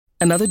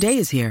Another day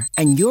is here,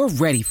 and you're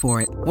ready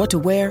for it. What to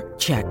wear?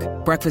 Check.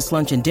 Breakfast,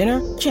 lunch, and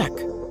dinner? Check.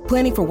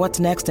 Planning for what's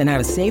next and how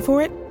to save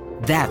for it?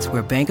 That's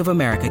where Bank of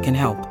America can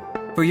help.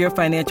 For your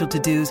financial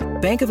to-dos,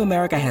 Bank of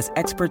America has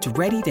experts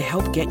ready to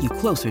help get you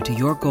closer to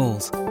your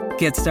goals.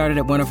 Get started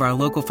at one of our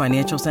local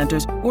financial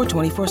centers or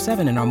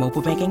 24/7 in our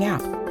mobile banking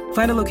app.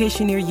 Find a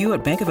location near you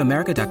at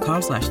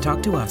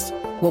bankofamerica.com/talktous.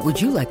 What would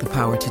you like the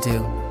power to do?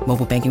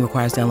 Mobile banking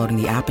requires downloading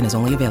the app and is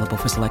only available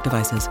for select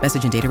devices.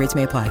 Message and data rates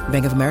may apply.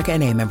 Bank of America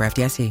N.A., member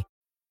FDIC.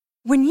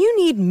 When you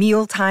need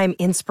mealtime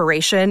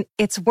inspiration,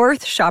 it's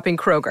worth shopping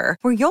Kroger,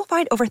 where you'll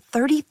find over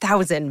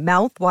 30,000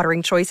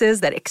 mouth-watering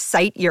choices that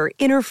excite your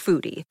inner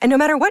foodie. And no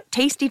matter what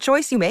tasty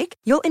choice you make,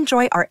 you'll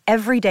enjoy our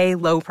everyday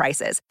low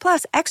prices,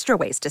 plus extra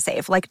ways to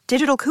save, like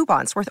digital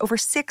coupons worth over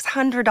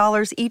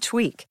 $600 each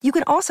week. You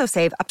can also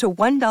save up to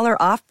 $1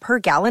 off per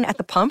gallon at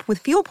the pump with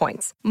fuel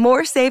points.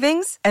 More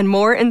savings and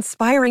more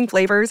inspiring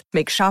flavors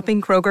make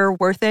shopping Kroger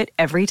worth it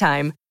every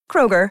time.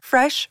 Kroger,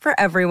 fresh for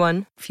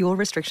everyone. Fuel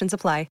restrictions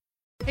apply.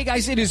 Hey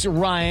guys, it is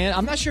Ryan.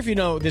 I'm not sure if you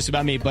know this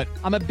about me, but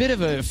I'm a bit of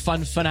a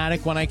fun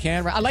fanatic when I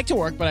can. I like to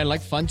work, but I like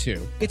fun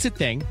too. It's a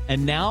thing.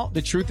 And now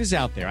the truth is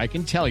out there. I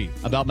can tell you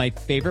about my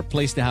favorite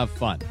place to have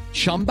fun.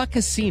 Chumba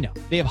Casino.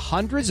 They have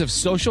hundreds of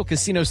social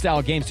casino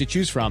style games to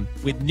choose from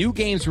with new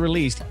games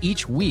released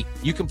each week.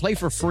 You can play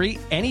for free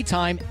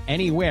anytime,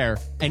 anywhere.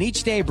 And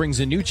each day brings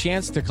a new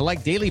chance to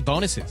collect daily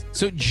bonuses.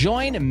 So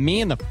join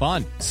me in the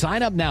fun.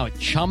 Sign up now at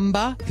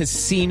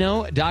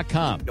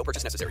ChumbaCasino.com. No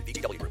purchase necessary.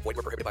 VGW Group. Void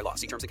where prohibited by law.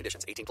 See terms and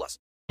conditions. 18+.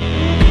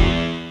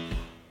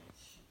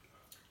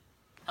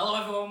 Hello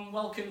everyone,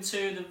 welcome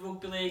to the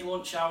Rugby League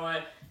lunch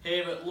hour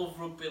here at Love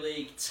Rugby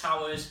League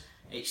Towers.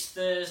 It's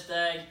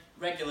Thursday,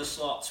 regular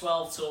slot,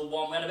 12 till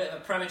 1. We had a bit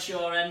of a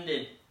premature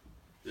ending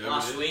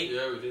last week.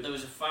 Yeah, we did. There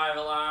was a fire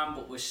alarm,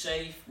 but we're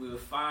safe, we were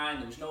fine,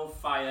 there was no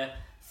fire.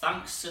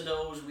 Thanks to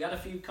those, we had a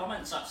few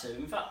comments actually.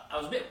 In fact,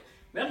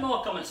 we had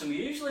more comments than we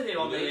usually do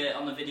on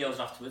the videos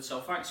afterwards,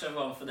 so thanks to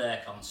everyone for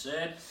their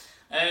concern.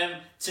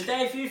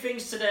 Today, a few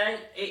things today.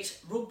 It's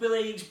Rugby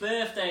League's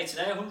birthday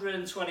today,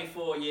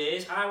 124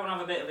 years. I want to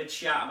have a bit of a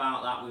chat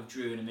about that with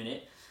Drew in a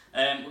minute.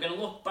 We're going to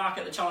look back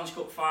at the Challenge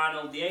Cup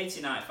final, the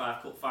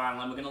 1895 Cup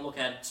final, and we're going to look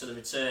ahead to the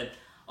return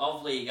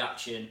of league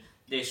action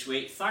this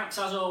week. Thanks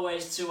as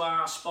always to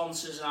our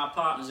sponsors and our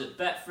partners at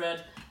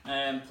Betfred.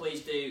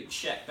 Please do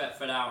check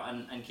Betfred out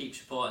and keep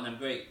supporting them.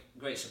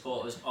 Great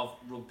supporters of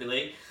Rugby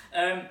League.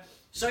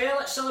 So yeah,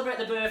 let's celebrate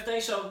the birthday.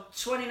 So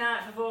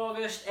 29th of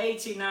August,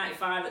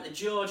 1895 at the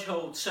George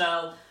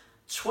Hotel.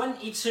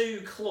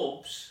 22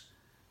 clubs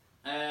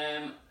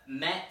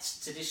met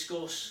to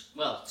discuss,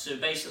 to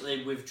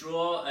basically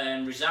withdraw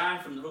and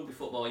resign from the Rugby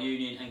Football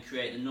Union and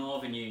create the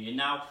Northern Union.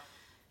 Now,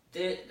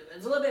 there's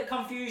a little bit of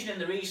confusion in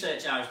the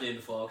research I was doing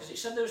before, because it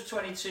said there was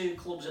 22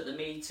 clubs at the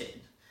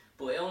meeting,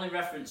 but it only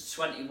referenced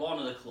 21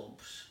 of the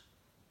clubs.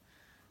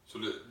 So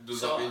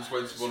does that mean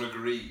 21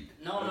 agreed?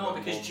 No,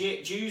 because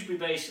Dewsbury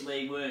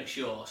basically weren't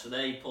sure, so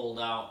they pulled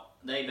out.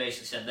 They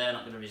basically said they're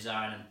not going to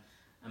resign, and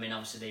I mean,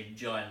 obviously they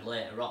joined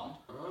later on.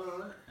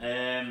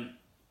 Alright.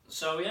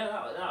 So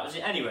yeah, that was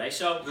it. Anyway,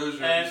 so there's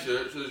your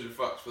research, there's your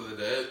facts for the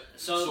day.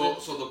 So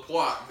the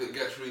plaque that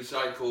gets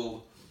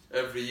recycled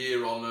every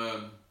year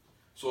on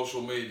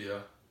social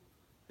media,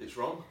 it's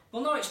wrong?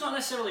 Well, no, it's not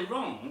necessarily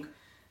wrong.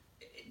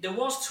 There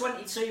was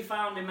 22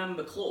 founding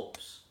member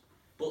clubs,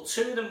 but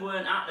 2 of them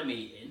weren't at the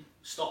meeting,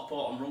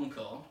 Stockport and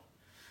Runcorn.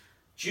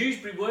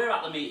 Dewsbury were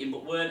at the meeting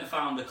but weren't a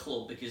founder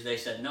club because they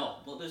said no.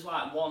 But there's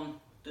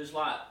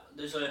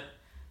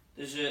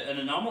an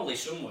anomaly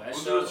somewhere.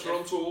 Was there a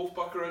Toronto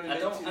Wolfpacker in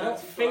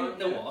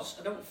 1895?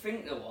 I don't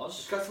think there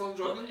was. Catalan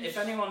Dragons? If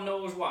anyone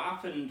knows what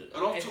happened...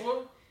 An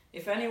Ottawa?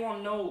 If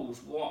anyone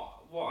knows what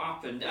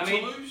happened... I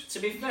mean, to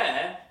be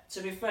fair,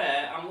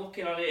 I'm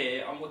looking on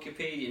here on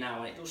Wikipedia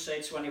now and it does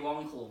say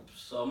 21 clubs.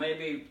 So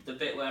maybe the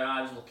bit where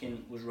I was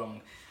looking was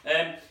wrong.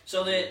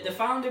 So the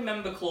founding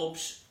member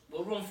clubs,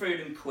 we'll run through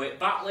them quick.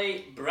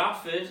 Batley,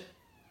 Bradford,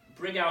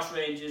 Brighouse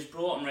Rangers,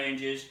 Broughton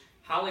Rangers,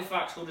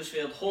 Halifax,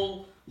 Huddersfield,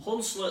 Hull,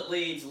 Hunslet,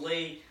 Leeds,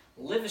 Leigh,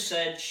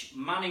 Liversedge,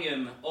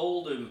 Manningham,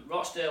 Oldham,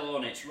 Rochdale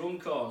Hornets,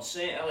 Runcorn,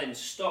 St Helens,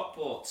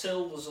 Stockport,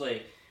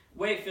 Tildesley,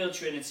 Wakefield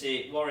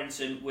Trinity,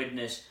 Warrington,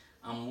 Widnes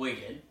and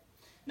Wigan.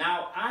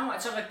 Now, I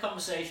want to have a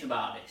conversation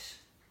about this,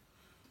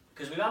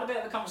 because we've had a bit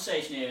of a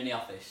conversation here in the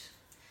office,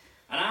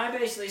 and I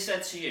basically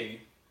said to you,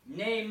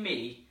 name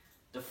me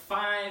the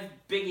 5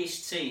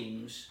 biggest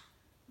teams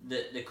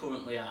that there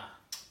currently are.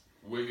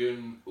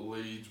 Wigan,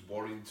 Leeds,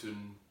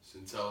 Warrington,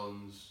 St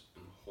Helens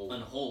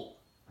and Hull.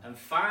 And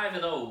 5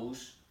 of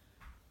those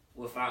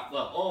were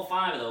all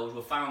 5 of those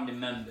were founding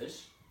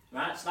members,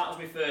 right? So that was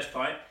my first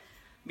point.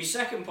 My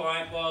second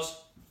point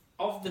was,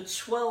 of the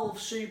 12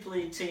 Super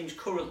League teams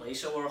currently,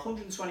 so we're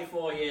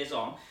 124 years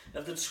on,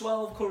 of the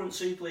 12 current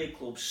Super League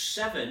clubs,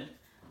 7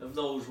 of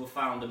those were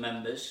founder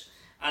members.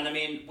 And I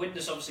mean,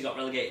 Widnes obviously got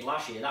relegated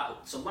last year.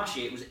 So last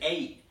year it was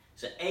 8.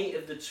 So 8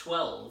 of the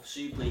 12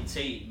 Super League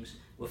teams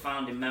were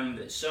founding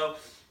members. So,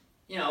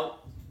 you know,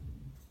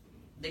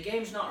 the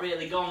game's not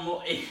really gone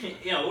much.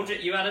 You know,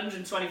 you had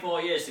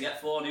 124 years to get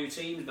 4 new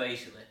teams,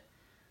 basically.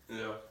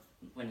 Yeah.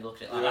 When you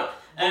look at it like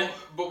that.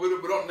 But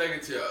we're not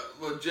negative.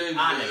 Well, James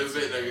is a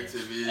bit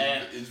negative.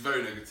 He's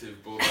very negative.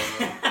 But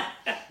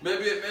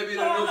maybe in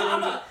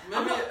another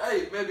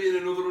maybe in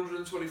another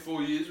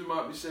 124 years we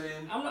might be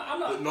saying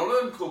that none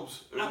of them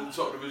clubs are in the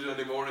top division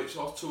anymore. And it's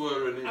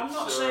Ottawa and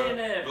it's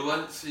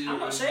Valencia. I'm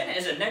not saying it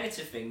as a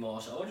negative thing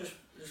more so. I just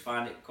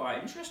find it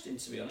quite interesting,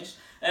 to be honest.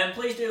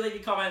 Please do leave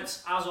your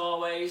comments as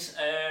always.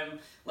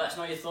 Let us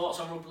know your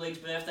thoughts on Rugby League's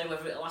birthday,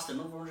 whether it'll last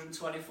another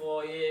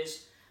 124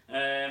 years.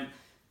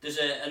 There's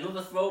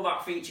another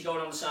throwback feature going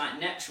on the site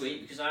next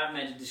week because I've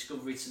made a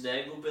discovery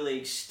today. Rugby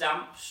League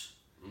stamps.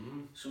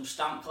 Mm-hmm. Some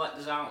stamp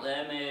collectors out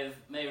there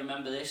may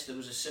remember this. There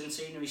was a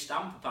centenary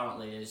stamp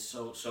apparently,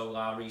 so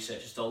our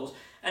researchers told us.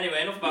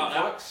 Anyway, enough about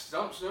that.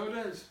 Stamps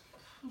nowadays?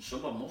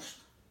 Someone must.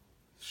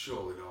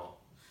 Surely not.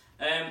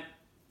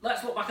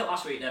 Let's look back at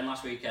last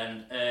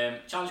weekend.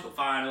 Challenge Cup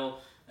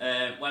final,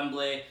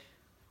 Wembley.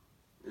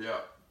 Yeah.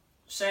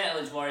 St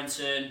Helens,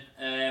 Warrington.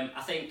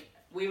 I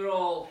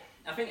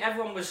think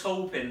everyone was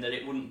hoping that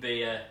it wouldn't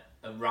be a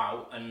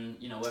rout, and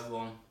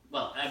everyone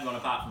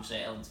apart from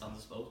St Helens fans, I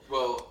suppose.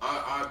 Well,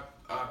 I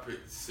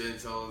picked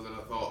St Helens,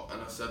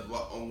 and I said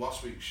on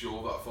last week's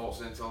show that I thought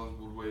St Helens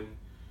would win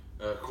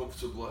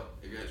comfortably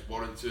against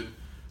Warrington.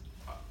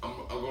 I'm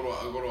going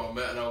to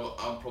admit, and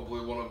I'm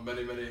probably one of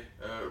many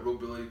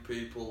rugby league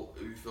people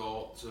who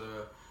thought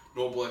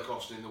no Blake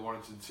Austin in the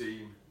Warrington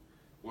team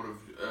would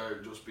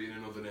have just been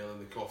another nail in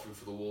the coffin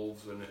for the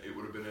Wolves, and it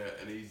would have been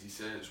an easy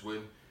Saints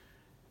win.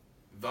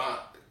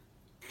 That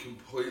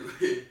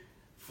completely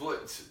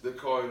flipped the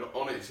coin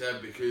on its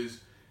head because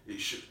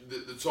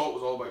the talk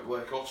was all about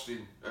Blake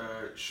Austin,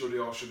 should he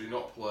or should he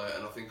not play,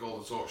 and I think all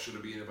the talk should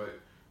have been about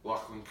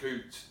Lachlan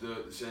Coote,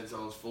 the St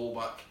Helens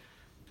fullback.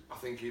 I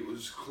think it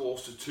was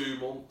close to 2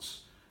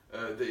 months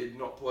that he'd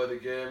not played a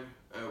game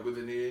with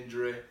a knee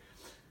injury,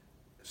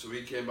 so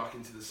he came back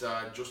into the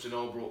side. Justin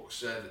Albrook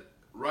said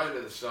right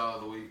at the start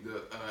of the week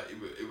that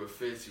he was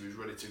fit, he was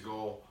ready to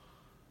go,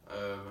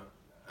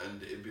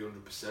 and it'd be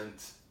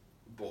 100%.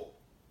 But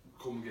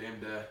come game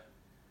day,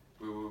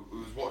 we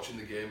was watching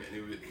the game,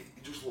 and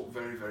he just looked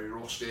very, very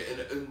rusty.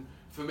 And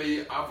for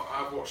me,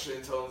 I've watched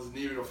St Helens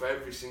near enough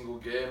every single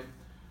game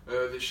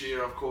this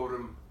year. I've covered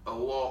him a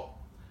lot,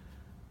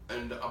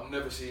 and I've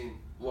never seen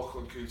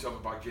Lachlan Coote have a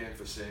bad game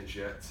for Saints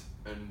yet.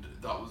 And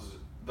that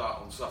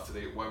on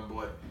Saturday at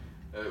Wembley.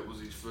 It was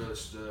his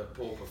first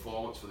poor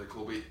performance for the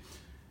club.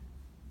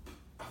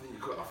 I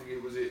think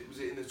it was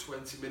in the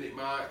 20-minute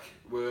mark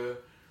where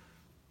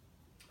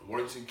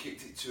Warrington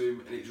kicked it to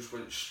him and it just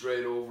went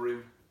straight over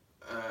him,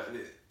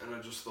 and I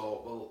just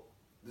thought, well,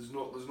 there's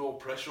no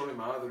pressure on him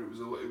either. It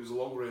was a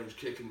long range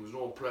kick and there was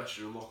no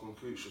pressure, and Lachlan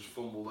Coote just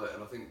fumbled it,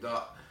 and I think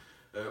that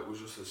was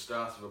just the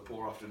start of a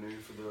poor afternoon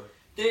for the.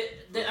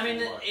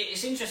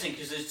 It's interesting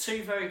because there's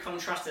two very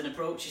contrasting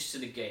approaches to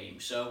the game.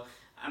 So,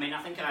 I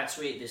think I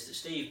tweeted this, that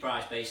Steve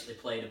Price basically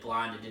played a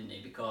blinder, didn't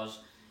he? Because,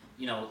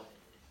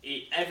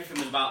 everything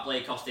was about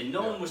Blake Austin.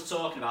 No one was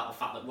talking about the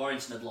fact that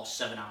Warrington had lost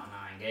 7 out of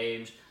 9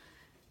 games.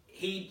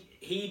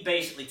 He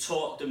basically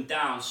talked them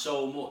down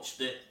so much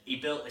that he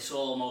built this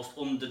almost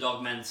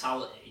underdog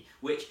mentality,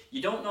 which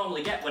you don't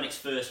normally get when it's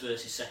first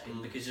versus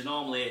second, because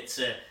normally it's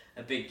a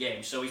big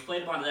game. So he's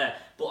played a blinder there.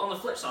 But on the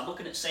flip side,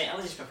 looking at St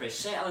Helens' preparation,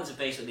 St Helens have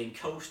basically been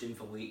coasting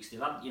for weeks.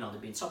 They've had,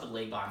 they've been top of the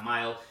league by a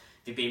mile.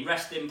 They've been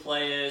resting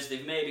players.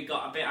 They've maybe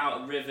got a bit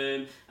out of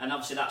rhythm, and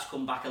obviously that's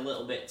come back a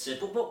little bit.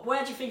 But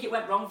where do you think it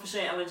went wrong for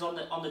St Helens on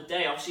the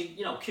day? Obviously,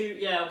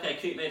 Coote.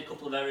 Coote made a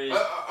couple of errors.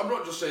 I'm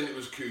not just saying it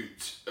was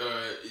Coote's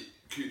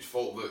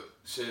fault that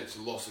Saints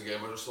had lost the game.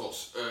 I just thought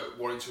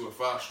Warrington were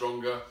far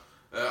stronger.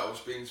 I was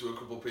speaking to a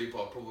couple of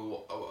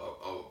people.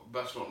 I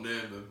best not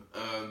name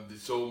them. They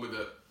told me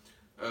that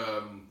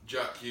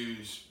Jack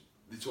Hughes.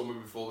 They told me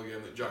before the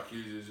game that Jack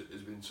Hughes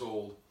has been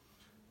told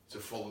to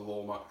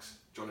follow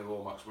Johnny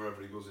Lomax,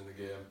 wherever he goes in the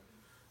game.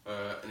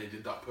 And he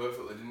did that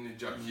perfectly, didn't he,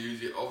 Jack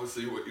Hughes?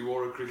 Obviously, he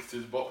wore a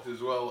cricketer's box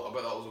as well. I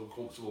bet that was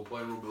uncomfortable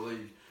playing rugby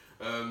league.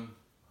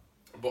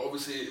 But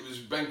obviously, it was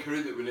Ben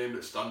Curry that we named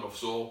at standoff.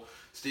 So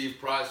Steve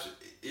Price,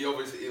 he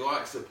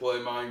likes to play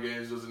mind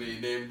games, doesn't he? He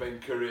named Ben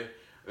Curry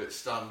at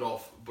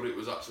standoff, but it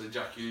was actually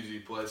Jack Hughes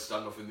who played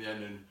standoff in the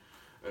end,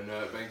 and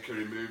Ben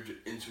Curry moved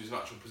into his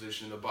natural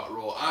position in the back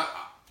row.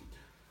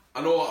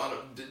 I know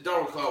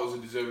Darryl Clark was a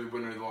deserving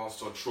winner of the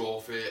Leinster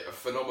Trophy, a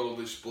phenomenal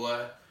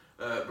display,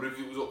 but if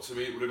it was up to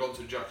me, it would have gone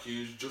to Jack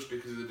Hughes just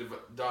because of the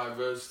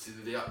diversity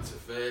that he had to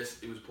face.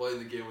 He was playing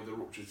the game with a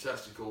ruptured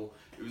testicle.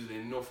 It was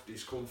in enough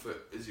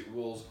discomfort as it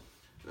was,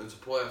 and to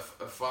play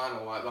a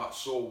final like that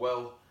so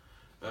well,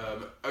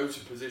 out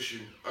of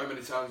position. How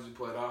many times has he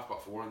played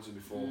halfback for Warrington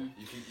before?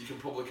 You can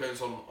probably count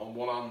on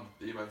one hand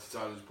the amount of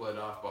times he's played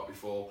halfback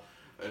before,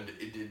 and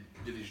he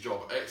did his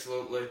job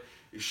excellently.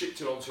 He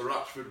shipped it on to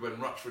Ratchford when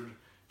Ratchford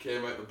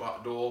came out the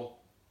back door,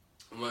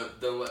 and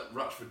then let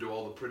Ratchford do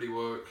all the pretty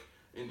work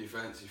in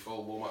defence. He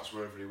followed Lomax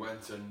wherever he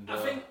went, and he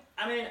did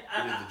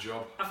the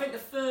job. I think the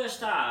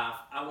first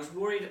half, I was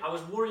worrying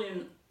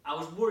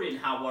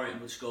how Warrington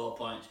would score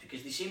points,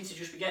 because they seemed to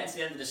just be getting to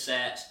the end of the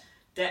sets,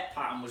 Deck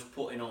Pattern was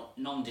putting up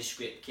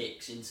nondescript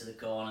kicks into the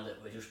corner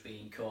that were just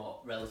being caught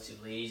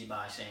relatively easy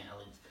by St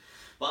Helens.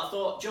 But I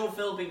thought Joe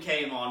Philbin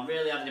came on,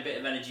 really added a bit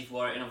of energy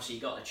for it, and obviously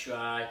he got the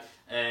try.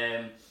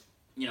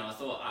 I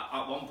thought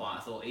at one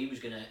point he was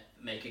going to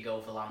make a go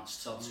for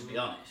Lance Todd, to be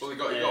honest. Well, he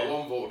got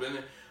one vote, didn't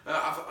he?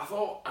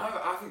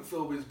 I think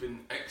Philbin's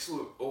been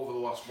excellent over the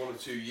last 1 or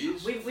 2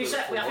 years. I think we've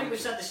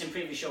said this in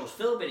previous shows.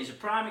 Philbin is a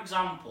prime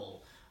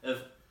example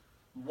of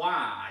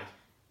why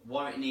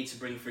Warrington need to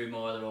bring through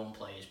more of their own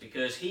players,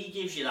 because he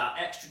gives you that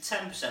extra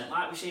 10%,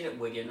 like we've seen at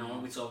Wigan,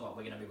 and we talk about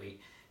Wigan every week.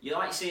 You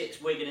like to see it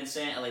at Wigan and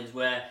St Helens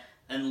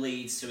and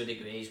Leeds to a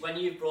degree. When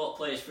you've brought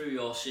players through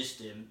your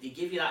system, they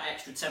give you that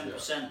extra 10%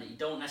 that you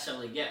don't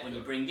necessarily get when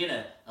you bring in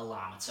a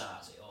Lama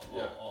Tarzi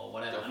or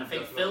whatever. And I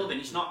think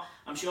Philbin,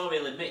 I'm sure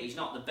he'll admit he's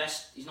not the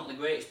best, he's not the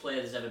greatest player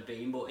there's ever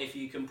been, but if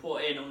you can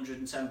put in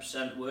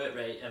 110% work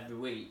rate every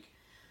week,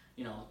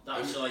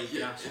 that's all you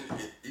can ask.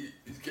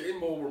 He's getting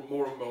more and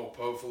more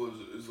powerful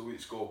as the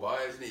weeks go by,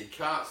 isn't he? He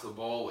carts the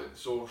ball in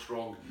so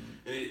strong,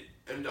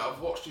 and I've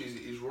watched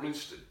his running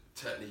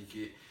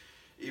technique.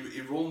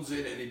 He runs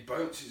in and he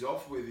bounces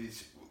off with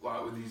his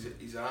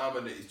arm,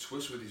 and he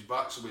twists with his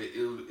back, so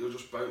he'll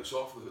just bounce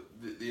off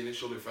the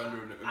initial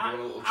defender and go on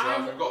a little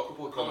charge. We've got a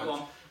couple of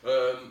comments.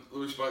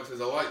 Lewis Banks says,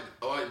 I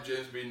like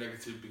James being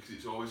negative because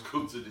it's always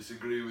good to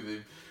disagree with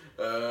him.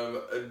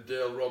 And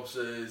Dale Robb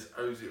says,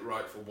 how is it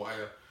right for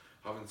Wire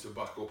having to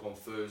back up on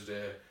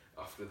Thursday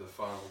after the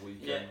final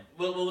weekend? Yeah,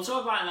 we'll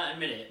talk about that in a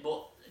minute,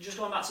 but just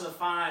going back to the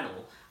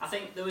final, I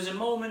think there was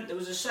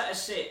a set of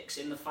 6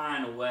 in the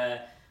final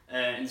where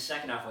in the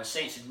second half where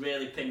Saints had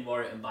really pinned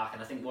Warrington back,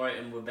 and I think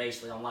Warrington were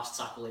basically on last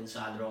tackle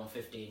inside their own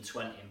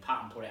 15-20, and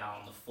Patton put it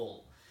out on the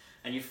full.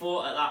 And you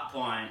thought at that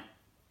point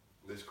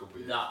this could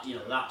be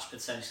that's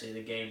potentially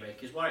the game break,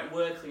 because Warrington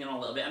were clinging on a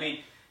little bit. I mean,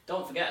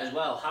 don't forget as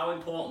well, how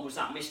important was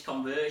that missed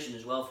conversion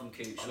as well from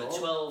Coots? So at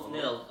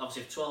 12-0,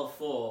 obviously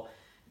 12-4,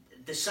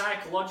 the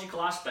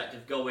psychological aspect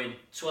of going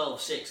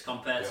 12-6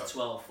 compared to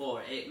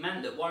 12-4, it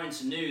meant that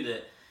Warrington knew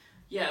that,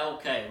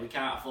 we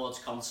can't afford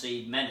to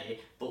concede many,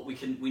 but we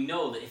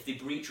know that if they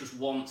breach us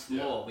once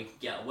more, we can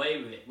get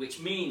away with it. Which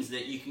means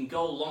that you can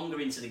go longer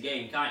into the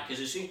game, can't you?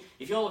 Because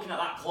if you're looking at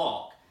that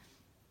clock,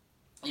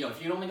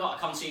 if you've only got to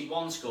concede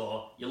 1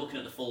 score, you're looking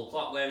at the full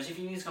clock. Whereas if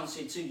you need to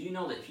concede 2, you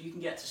know that if you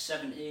can get to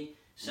 70,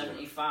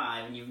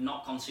 75, and you've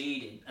not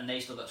conceded, and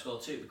they still got to score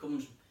 2, it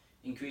becomes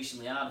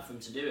increasingly harder for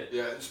them to do it.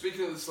 Yeah, and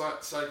speaking of the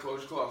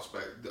psychological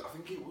aspect, I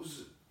think it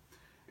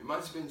might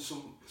have been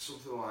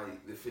something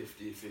like the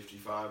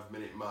 50-55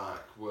 minute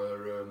mark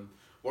where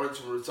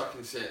Warrington were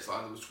attacking the Saints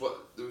line.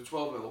 There was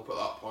 12-0 up at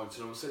that point,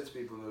 and I was saying to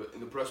people in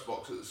the press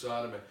box at the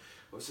side of me,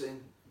 I was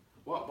saying,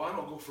 why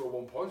not go for a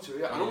 1-pointer?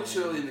 Yeah, I know it's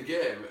early in the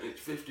game, it's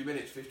 50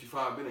 minutes,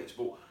 55 minutes,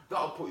 but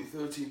that'll put you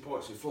 13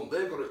 points in front.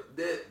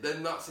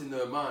 Then that's in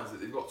their minds that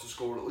they've got to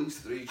score at least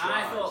 3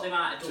 tries. I thought they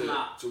might have done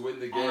that to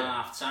win the game on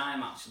half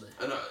time, actually.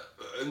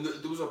 And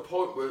there was a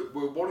point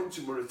where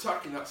Warrington were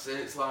attacking that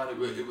Saints line. It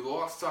was the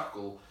last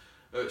tackle.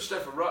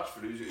 Stefan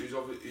Ratchford,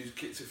 who's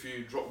kicked a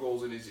few drop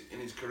goals in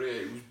his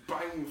career, he was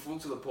banging in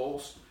front of the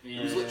post. He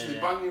was literally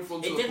banging in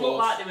front of the post. It did look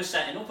like they were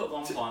setting up at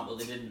one point, but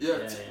they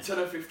didn't. 10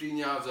 or 15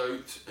 yards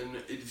out, and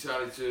he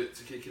decided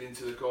to kick it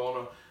into the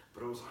corner.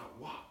 But I was like,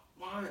 what?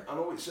 Why? I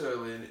know it's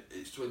early and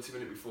it's 20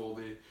 minutes before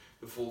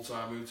the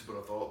full-time outer, but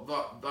I thought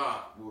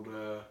that would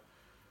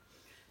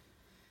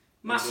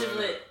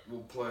massively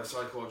will play a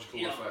psychological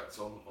effect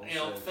on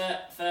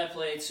fair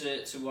play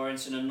to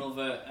Warrington.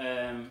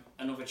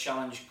 Another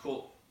Challenge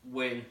Cup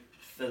win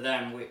for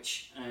them,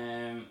 which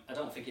I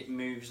don't think it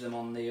moves them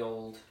on the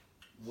old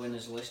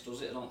winners list,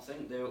 does it? I don't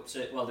think they're up to,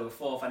 they were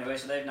 4th anyway,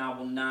 so they've now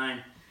won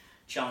 9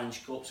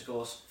 Challenge Cups. Of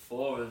course,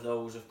 4 of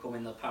those have come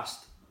in the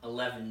past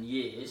 11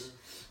 years.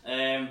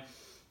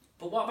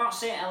 But what about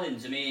St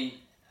Helens? I mean,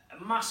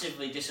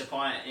 massively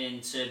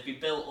disappointing to be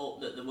built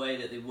up the way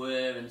that they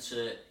were, and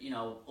to,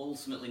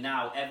 ultimately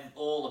now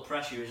all the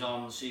pressure is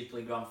on the Super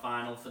League Grand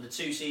Final for the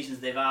 2 seasons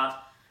they've had.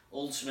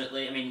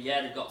 Ultimately, I mean,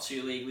 they've got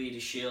 2 League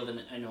Leaders Shield,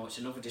 and I know it's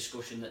another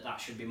discussion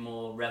that should be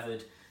more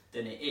revered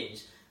than it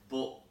is.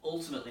 But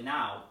ultimately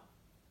now,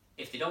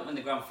 if they don't win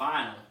the Grand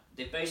Final,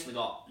 they've basically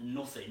got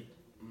nothing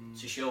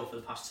to show for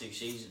the past 2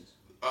 seasons.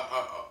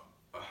 I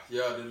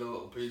did a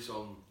little piece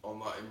on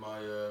that in my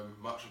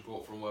match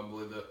report from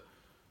Wembley, that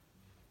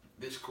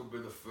this could be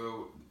the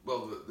farewell,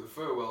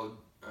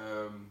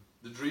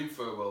 the dream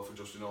farewell for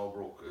Justin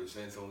Albrook at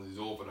St Helens is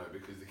over now,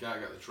 because they can't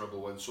get the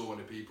treble when so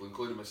many people,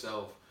 including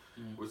myself,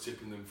 were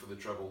tipping them for the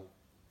treble.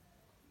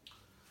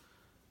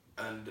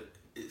 And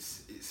it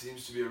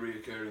seems to be a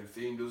reoccurring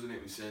theme, doesn't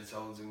it, with St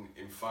Helens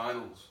in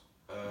finals.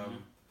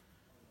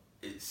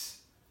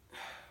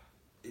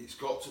 It's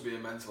got to be a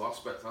mental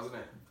aspect, hasn't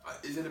it?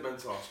 Is it a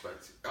mental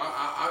aspect?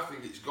 I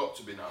think it's got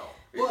to be now.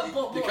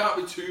 There can't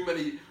be too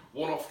many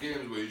one-off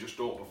games where you just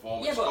don't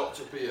perform. It's got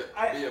to be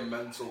a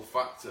mental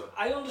factor.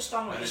 I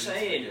understand what you're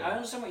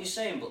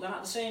saying. But then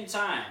at the same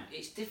time,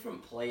 it's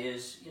different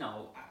players.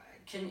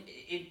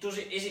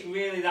 Is it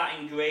really that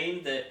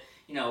ingrained that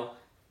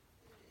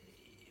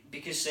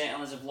because St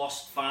Helens have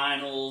lost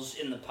finals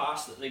in the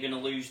past that they're going to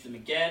lose them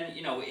again?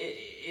 You know,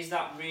 is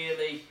that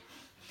really?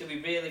 Do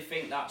we really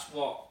think that's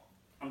what?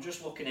 I'm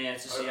just looking here to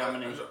see how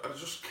many. I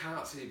just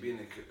can't see it being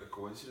a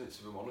coincidence,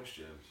 if I'm honest,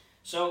 James.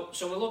 So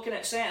we're looking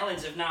at St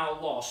Helens have now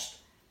lost.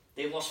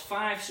 They've lost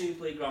 5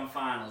 Super League Grand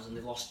Finals and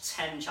they've lost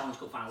 10 Challenge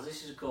Cup Finals.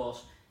 This is, of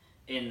course,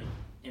 in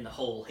the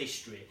whole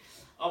history.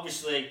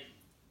 Obviously,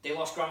 they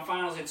lost Grand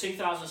Finals in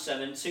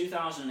 2007,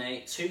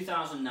 2008,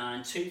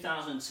 2009,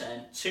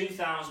 2010,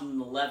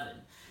 2011.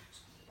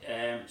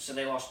 So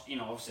they lost. You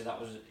know, obviously that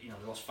was. You know,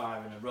 they lost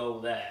 5 in a row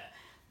there.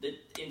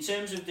 In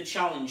terms of the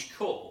Challenge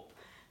Cup,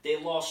 they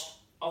lost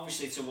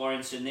obviously to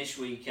Warrington this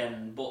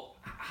weekend. But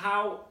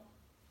how?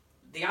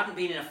 They hadn't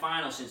been in a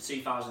final since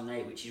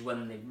 2008, which is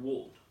when they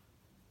won.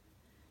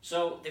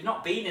 So they've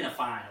not been in a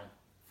final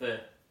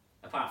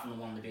apart from the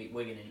one they beat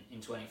Wigan in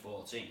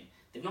 2014.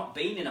 They've not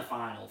been in a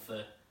final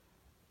for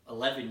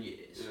 11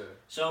 years. Yeah.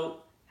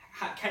 So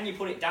can you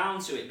put it down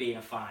to it being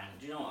a final?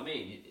 Do you know what I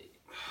mean?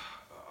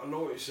 I know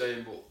what you're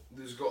saying, but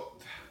there's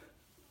got.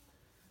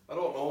 I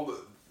don't know,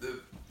 but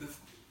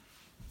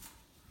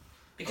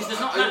because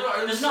there's not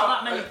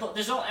that many.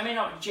 There's not. I mean,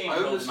 not James. I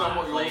understand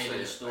what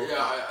you're saying.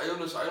 Yeah, I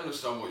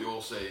understand what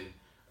you're saying.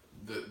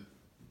 That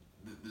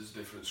there's a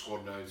different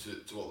squad now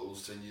to what there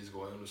was 10 years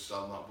ago. I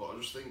understand that, but I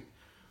just think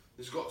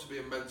there's got to be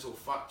a mental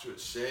factor at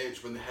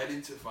Saints when they head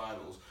into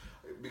finals,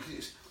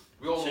 because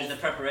we all. So is the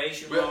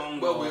preparation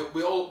wrong? Well,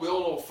 we all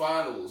know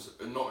finals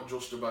are not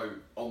just about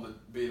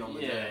being on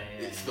the day.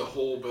 Yeah, it's the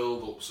whole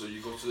build up. So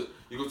you go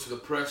to the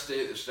press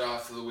day at the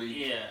start of the week.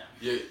 Yeah.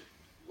 Yeah.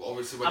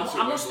 Obviously, when it's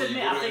at Wembley,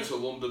 you go into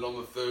London on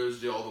the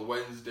Thursday or the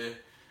Wednesday.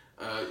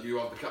 You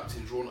have the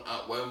captain's run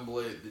at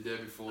Wembley the day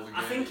before the game.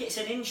 I think it's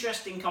an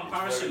interesting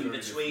comparison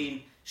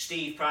between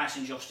Steve Price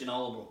and Justin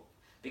Holbrook,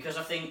 because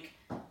I think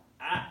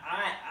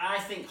I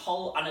think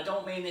and I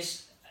don't mean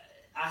this.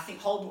 I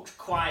think Holbrook's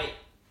quite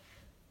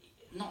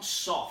not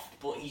soft,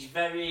 but he's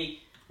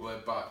very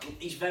laid back.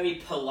 He's very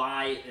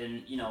polite,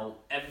 and you know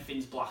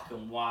everything's black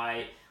and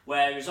white.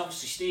 Whereas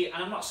obviously Steve,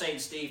 and I'm not saying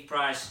Steve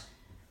Price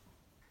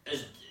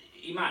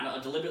he might not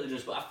have deliberately done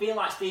this, but I feel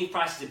like Steve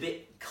Price is a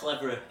bit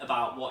cleverer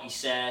about what he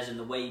says and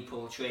the way he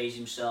portrays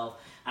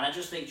himself. And I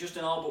just think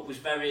Justin Holbrook was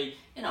very,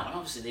 you know, and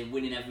obviously they're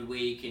winning every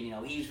week, and you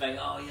know he was very,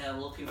 we're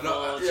looking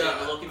forward to it.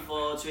 We're looking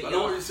forward to it. I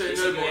know what you're saying.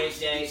 It's a great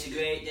day. It's a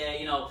great day.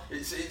 You know,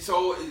 it's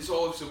all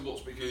ifs and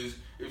buts, because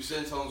if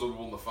St Helens had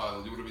won the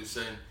final, you would have been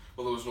saying,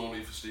 well, there was no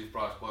need for Steve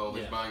Price to play all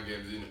these mind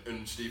games,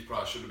 and Steve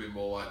Price should have been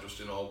more like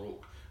Justin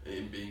Holbrook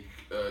in being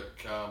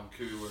calm,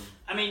 cool, and.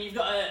 I mean, you've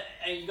got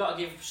to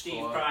give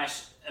Steve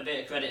Price a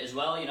bit of credit as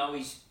well. You know,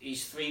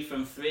 he's 3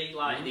 from 3.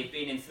 Like they've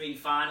been in 3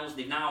 finals.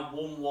 They've now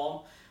won 1.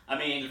 I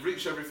mean, they've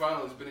reached every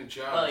final. He's been in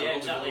charge. Well, yeah,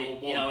 exactly.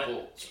 You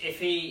know, if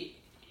he,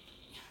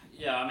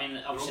 I mean,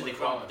 obviously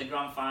the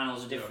grand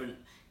finals are different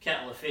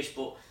kettle of fish,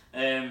 but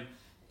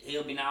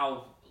he'll be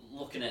now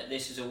looking at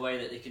this as a way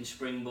that they can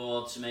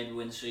springboard to maybe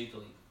win the Super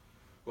League.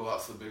 Well,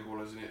 that's the big one,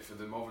 isn't it, for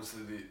them?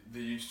 Obviously, they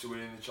used to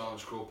winning the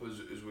Challenge Cup,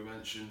 as we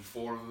mentioned,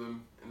 4 of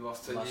them in the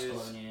last 10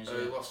 years.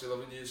 Last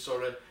 11 years,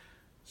 sorry.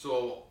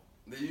 So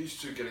they used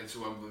to get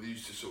into Wembley. They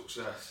used to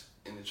success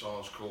in the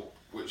Challenge Cup,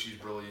 which is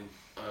brilliant.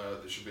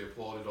 They should be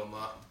applauded on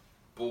that,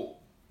 but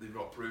they've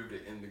not proved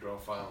it in the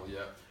grand final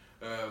yet.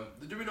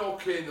 They're doing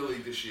okay in the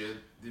league this year.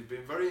 They've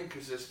been very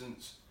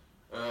inconsistent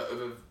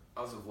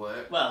as of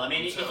late. Well, I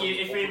mean,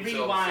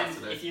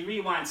 if you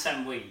rewind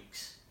 10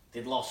 weeks,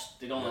 they'd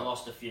only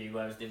lost a few,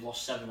 whereas they've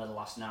lost 7 of the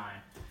last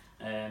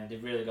 9.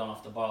 They've really gone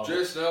off the ball.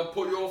 Jason, I'll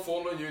put your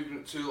phone on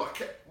you too. Like,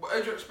 how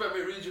do you expect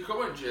me to read your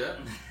comment, Jay?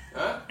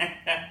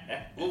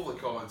 Lovely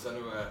comments,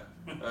 anyway.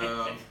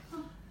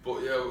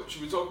 But yeah,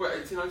 should we talk about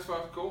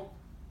 1895 Cup?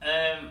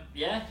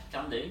 Yeah,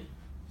 can do.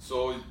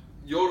 So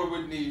you're a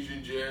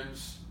Widnesian,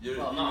 James.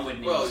 Not a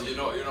Widnesian. Well,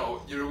 you're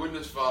not. You're a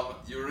Widnes fan.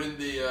 You're in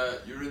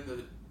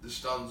the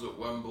stands at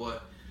Wembley.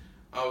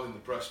 I was in the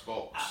press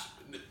box.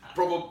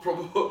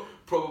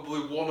 Probably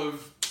one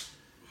of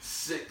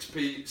 6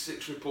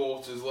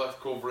 reporters left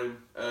covering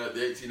the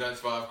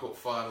 1895 Cup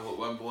final at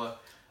Wembley.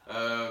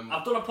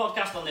 I've done a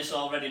podcast on this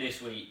already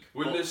this week.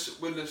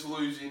 Widnes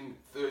losing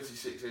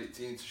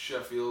 36-18 to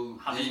Sheffield.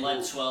 Having led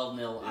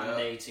 12-0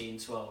 and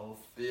 18-12.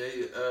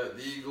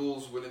 The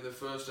Eagles winning the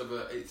first ever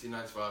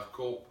 1895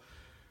 Cup.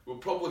 We'll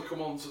probably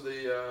come on to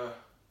the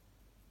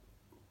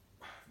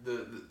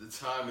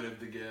timing of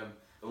the game.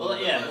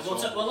 Let's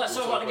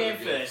talk about the game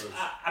first.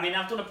 I mean,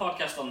 I've done a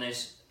podcast on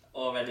this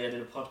already. I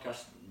did a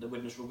podcast, the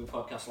Widnes Rugby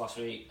podcast last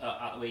week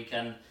at the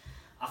weekend.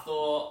 I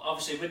thought,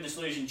 obviously, Widnes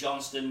losing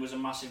Johnston was a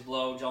massive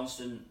blow.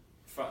 Johnston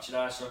fractured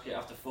eye socket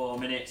after 4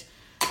 minutes.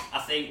 I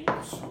think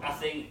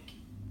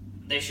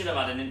they should have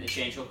had an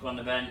interchange hooker on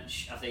the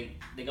bench. I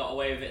think they got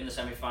away with it in the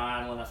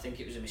semi-final, and I think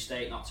it was a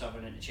mistake not to have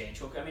an interchange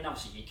hooker. I mean,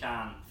 obviously, you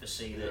can't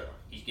foresee that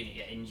he's going to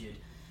get injured,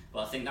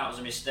 but I think that was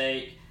a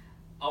mistake.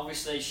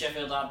 Obviously,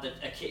 Sheffield had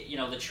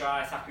the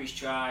try, Thackeray's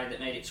try that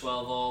made it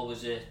 12-all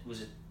was a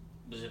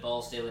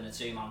ball stealing a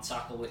 2-man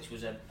tackle, which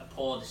was a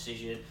poor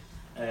decision.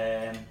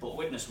 But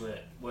Widnes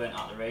weren't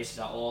at the races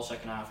at all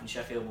second half, and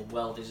Sheffield were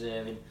well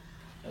deserving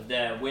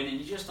their win, and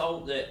you just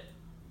hope that,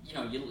 you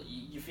know,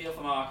 you feel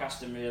for Mark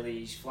Aston really.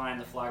 He's flying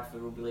the flag for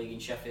rugby league in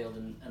Sheffield,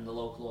 and the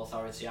local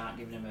authority aren't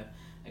giving him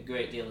a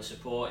great deal of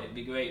support. It'd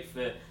be great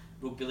for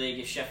rugby league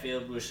if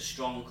Sheffield was a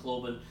strong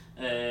club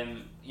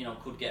and you know,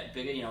 could get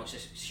bigger. You know,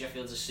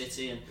 Sheffield's a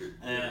city and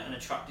an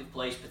attractive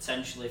place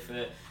potentially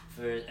for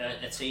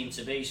a team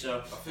to be. So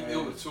I think they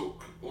only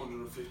took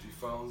 150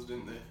 fans,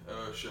 didn't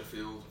they?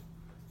 Sheffield.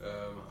 I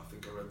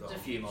think I read that.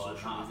 There's a few more than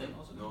that, I think,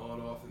 wasn't there?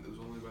 No, I think there was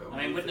only about. I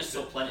mean, Widnes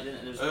took plenty,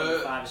 didn't there? There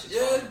was 5 or 6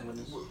 thousand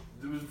Widnes.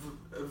 There was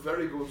a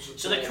very good support.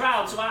 So the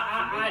crowd. So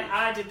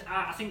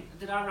I think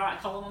did I write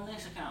a column on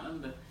this? I can't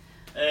remember.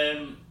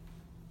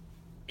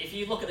 If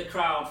you look at the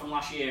crowd from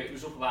last year, it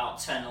was up about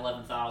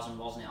 10,000-11,000,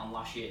 wasn't it, on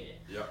last year?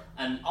 Yeah.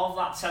 And of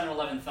that 10,000 or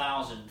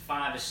 11,000,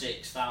 5,000 or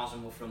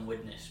 6,000 were from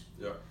Widnes.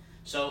 Yeah.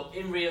 So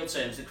in real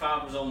terms, the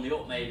crowd was only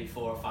up maybe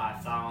 4,000 or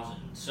 5,000.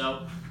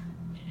 So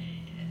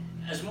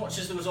as much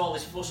as there was all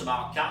this fuss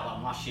about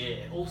Catalan last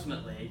year,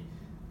 ultimately,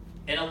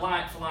 in a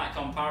like-for-like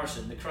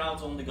comparison, the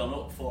crowd's only gone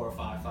up 4,000 or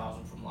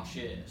 5,000 from last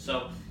year.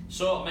 So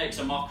sort of makes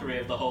a mockery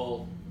of the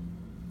whole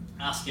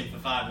asking for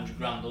 500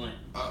 grand, doesn't it?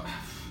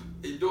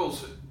 It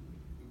does.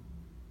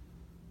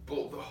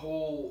 But the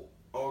whole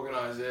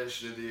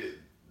organisation of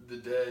the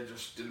day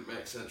just didn't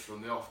make sense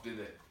from the off, did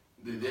it?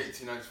 The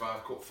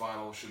 1895 Cup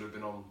final should have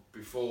been on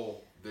before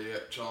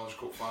the Challenge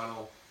Cup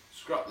final.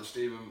 Scrap the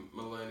Stephen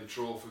Mullaney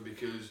Trophy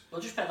because...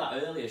 We'll just play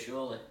that earlier,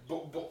 surely.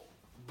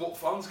 But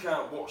fans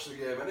can't watch the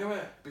game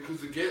anyway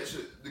because the gates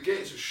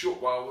are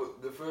shut while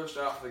the first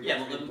half of the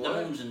game. Yeah, but the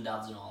mums and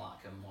dads and all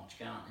that can watch,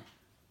 can't they?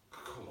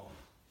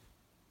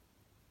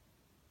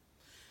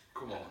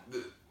 Come on.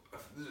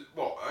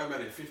 What? How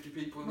many? 50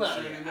 people in the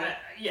stadium?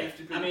 Yeah,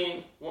 50 people I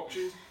mean,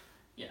 watching.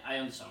 Yeah, I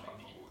understand what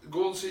you mean.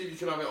 Go and see if you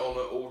can have it on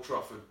at Old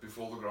Trafford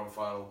before the grand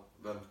final,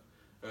 then,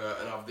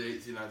 and have the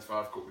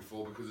 1895 Cup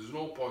before, because there's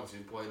no point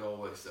in playing all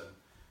this then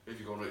if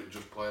you're going to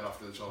just play it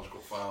after the Challenge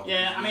Cup final.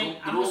 Yeah, I mean,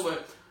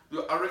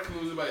 I reckon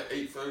there was about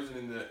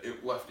 8,000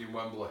 left in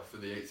Wembley for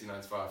the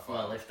 1895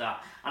 final. Well, if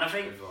that. And I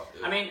think,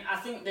 yeah. I mean, I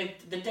think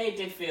the day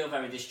did feel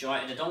very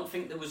disjointed. I don't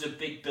think there was a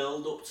big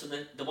build up to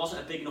there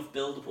wasn't a big enough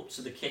build up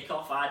to the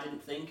kick-off, I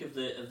didn't think, of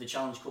the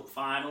Challenge Cup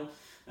final.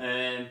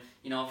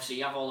 You know, obviously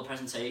you have all the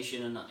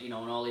presentation and, you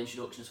know, and all the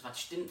introductions stuff. I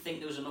just didn't think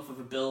there was enough of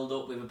a build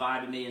up with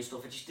Abide With Me and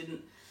stuff. I just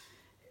didn't.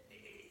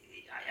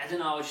 I don't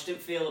know. I just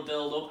didn't feel a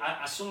build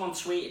up. Someone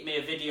tweeted me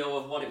a video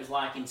of what it was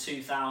like in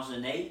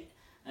 2008.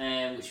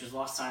 Which was the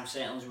last time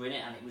St Helens were in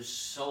it, and it was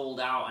sold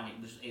out, and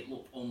it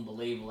looked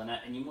unbelievable.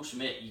 And you must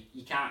admit,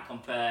 you can't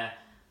compare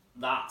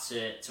that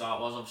to how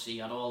it was. Obviously,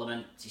 you had all the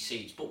empty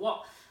seats. But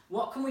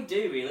what can we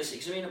do realistically?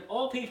 Because I mean,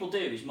 all people do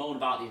is moan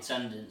about the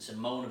attendance and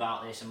moan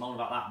about this and moan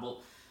about that. But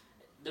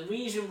the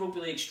reason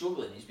rugby league's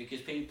struggling is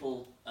because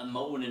people are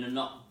moaning and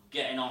not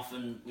getting off,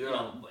 and you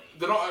know,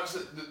 they're not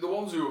actually the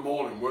ones who were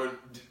moaning were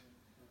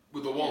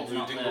the ones who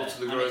didn't go to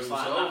the ground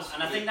themselves.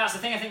 And I think that's the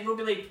thing. I think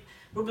rugby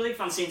league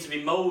fans seem to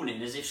be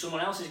moaning as if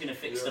someone else is going to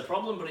fix the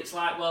problem, but it's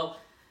like, well,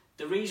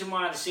 the reason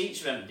why the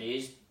seats are empty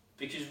is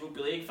because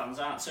rugby league fans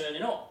aren't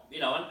turning up, you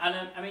know.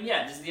 And I mean,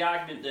 yeah, there's the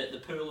argument that the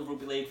pool of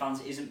rugby league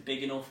fans isn't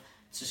big enough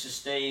to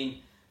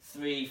sustain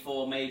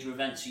 3-4 major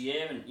events a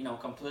year, and, you know,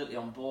 completely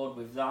on board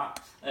with that.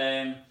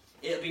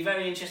 It'll be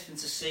very interesting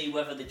to see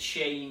whether the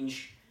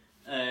change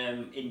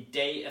in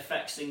date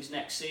affects things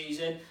next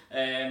season.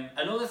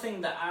 Another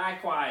thing that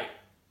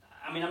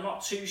I'm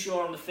not too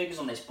sure on the figures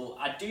on this, but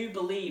I do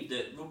believe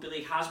that Rugby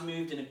League has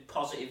moved in a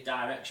positive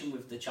direction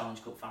with the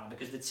Challenge Cup final,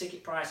 because the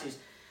ticket prices,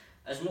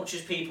 as much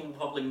as people will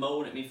probably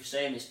moan at me for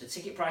saying this, the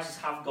ticket prices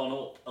have gone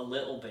up a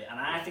little bit, and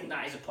I think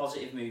that is a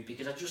positive move,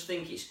 because I just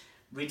think it's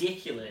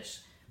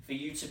ridiculous for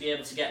you to be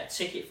able to get a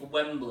ticket for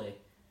Wembley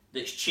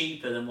that's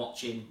cheaper than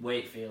watching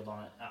Wakefield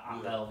on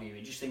at Bellevue.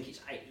 I just think it's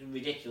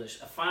ridiculous.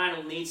 A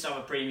final needs to have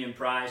a premium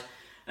price,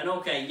 and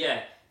okay,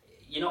 yeah,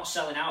 you're not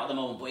selling out at the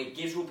moment, but it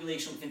gives Rugby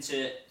League something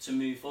to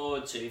move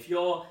forward to. If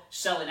you're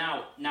selling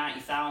out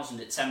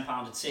 90,000 at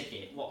 £10 a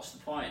ticket, what's the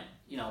point?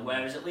 You know,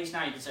 whereas at least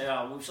now you can say,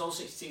 oh, we've sold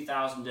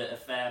 62,000 at a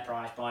fair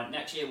price point.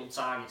 Next year we'll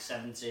target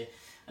 70,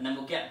 and then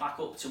we'll get back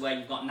up to where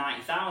you've got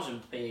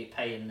 90,000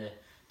 paying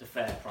the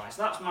fair price.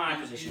 That's my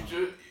position.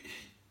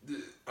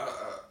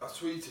 I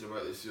tweeted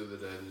about this the other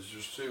day. There's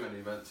just too many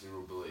events in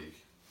Rugby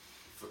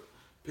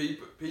League.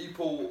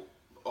 People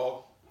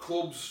or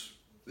clubs,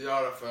 the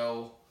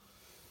RFL,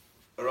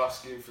 are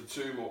asking for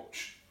too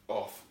much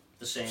off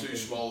too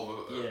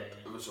small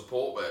of a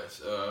support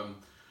base.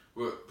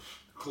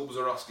 Clubs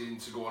are asking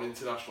to go on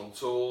international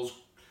tours.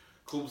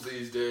 Clubs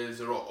these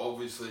days are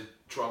obviously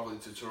travelling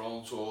to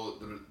Toronto.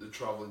 They're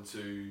travelling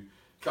to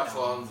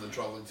Catalans. They're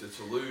travelling to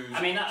Toulouse.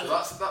 I mean,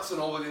 that's an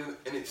holiday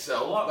in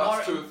itself.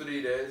 That's 2 or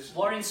 3 days.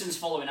 Warrington's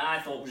following,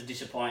 I thought, was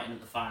disappointing at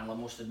the final, I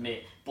must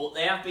admit. But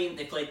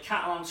they played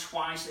Catalan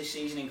twice this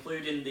season,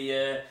 including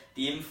the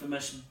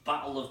infamous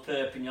Battle of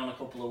Perpignan a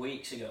couple of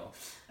weeks ago.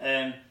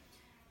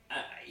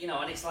 You know,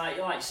 and it's like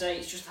you say,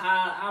 it's just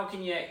how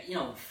can you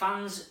know,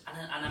 fans,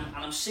 and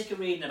I'm sick of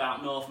reading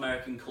about North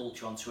American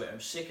culture on Twitter. I'm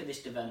sick of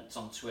this event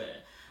on Twitter.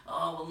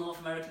 oh, well, North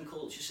American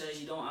culture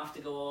says you don't have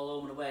to go all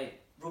home and away.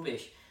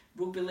 Rubbish.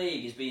 Rugby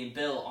league is being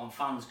built on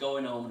fans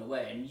going home and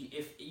away, and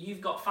if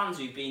you've got fans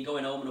who've been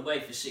going home and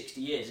away for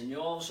 60 years, and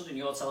all of a sudden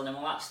you're telling them,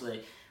 well,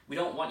 actually, we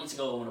don't want you to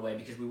go home and away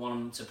because we want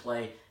them to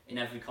play in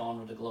every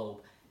corner of the globe.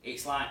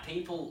 It's like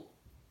people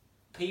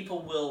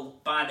will,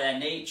 by their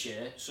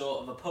nature,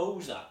 sort of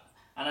oppose that.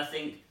 And I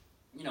think,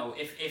 you know,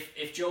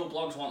 if Joe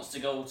Bloggs wants to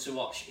go to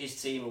watch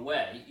his team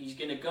away, he's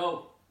going to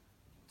go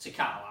to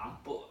Catalan,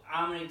 but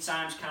how many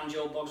times can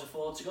Joe Bloggs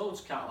afford to go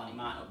to Catalan? He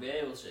might not be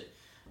able to.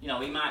 You know,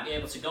 he might be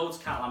able to go to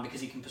Catalan because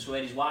he can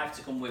persuade his wife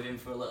to come with him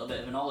for a little bit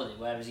of an holiday,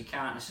 whereas he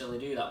can't necessarily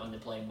do that when they're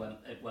playing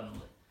at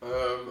Wembley.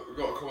 We've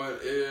got a comment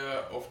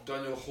here of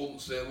Daniel Hunt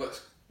saying,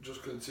 let's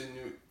just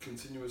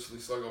continuously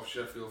slag off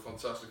Sheffield.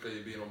 Fantastic, are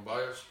you being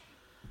unbiased?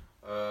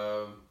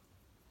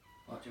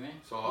 What do you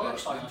mean? So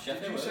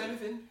did you say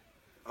anything?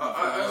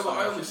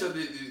 I only said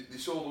they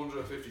sold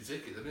 150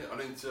 tickets, didn't it? I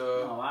didn't...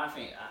 No, I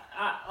think...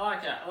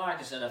 like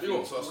I said, I think... You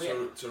want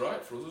us to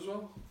write for us as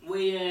well?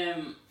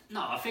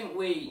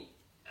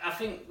 I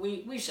think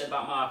we said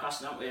about Mark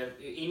Aston, haven't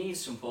we? He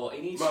needs support.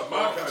 He needs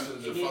Mark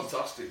Aston's a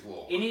fantastic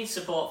bloke. He needs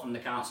support from the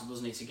council,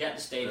 doesn't he, to get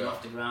the stadium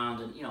off the ground,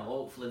 and, you know,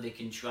 hopefully they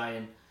can try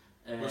and...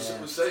 we're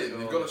saying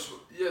they've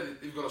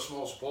got a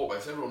small support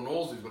base. Everyone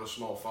knows they've got a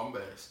small fan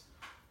base,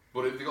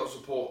 but if they got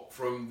support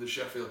from the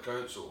Sheffield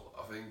Council,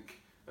 I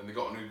think, and they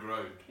got a new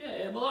ground.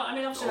 Yeah. Well, I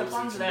mean, obviously the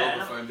plans are there.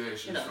 The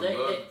foundations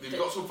they've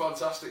got some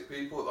fantastic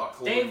people at that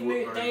club.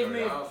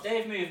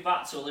 They've moved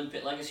back to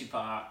Olympic Legacy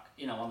Park,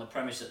 you know, on the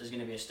premise that there's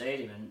going to be a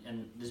stadium,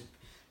 and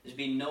there's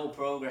been no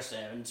progress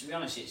there. And to be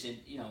honest, it's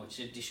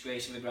a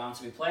disgrace of a ground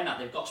to be playing at.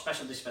 They've got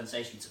special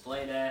dispensation to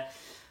play there,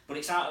 but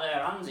it's out of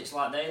their hands. It's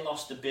like they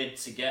lost a bid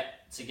to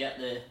get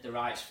the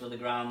rights for the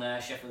ground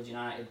there. Sheffield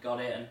United got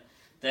it, and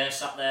they're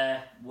sat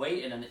there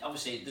waiting, and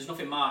obviously there's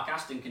nothing Mark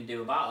Aston can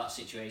do about that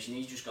situation.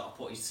 He's just got to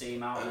put his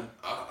team out. And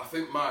I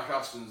think Mark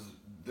Aston's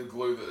the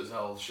glue that has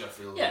held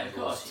Sheffield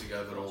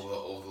together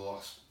over the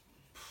last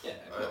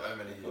how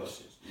many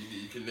years.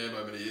 You can name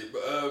how many years.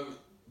 But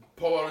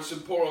Paul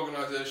Harrison, poor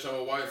organisation. I'm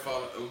a White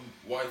fan and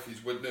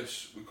wifey's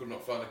witness. We could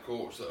not find a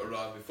coach that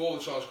arrived before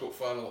the Challenge Cup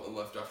final and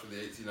left after the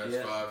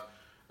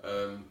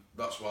 1895.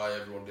 That's why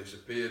everyone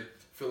disappeared.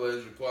 Phil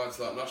Hayes replied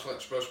to that. National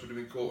Express were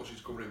doing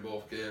coaches covering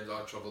both games.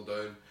 I travelled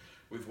down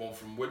with one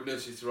from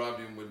Widnes. He arrived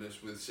in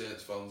Widnes with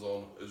Saints fans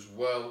on as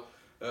well.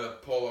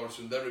 Paul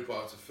Harrison then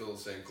replied to Phil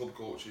saying club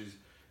coaches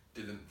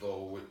didn't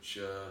though,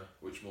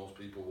 which most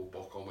people will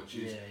book on, which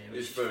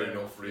is fair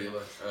enough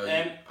really.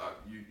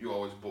 You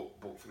always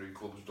book 3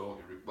 clubs, don't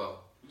you?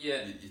 Well, you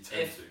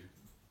tend to.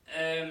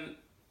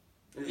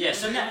 It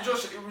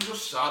was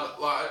just sad.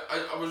 Like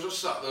I was just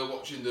sat there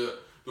watching the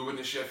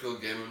Widnes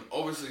Sheffield game, and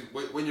obviously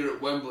when you're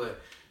at Wembley,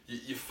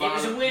 you're far. It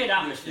was a weird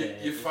atmosphere.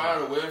 You're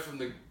far away from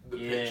the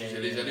pitches.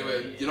 It is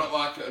anyway. Yeah. You're not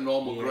like at a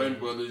normal ground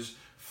where there's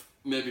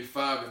maybe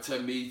 5 or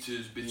 10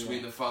 metres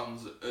between the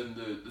fans and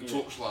the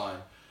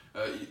touchline.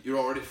 You're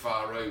already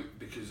far out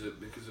because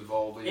of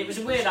all the. It was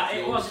a weird.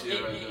 It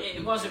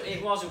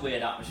was a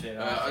weird atmosphere.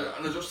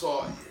 And I just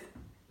thought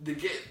the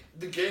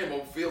game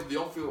on field, the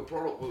on-field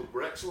product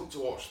were excellent to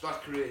watch.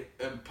 Thackeray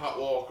and Pat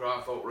Walker,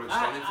 I thought were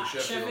outstanding for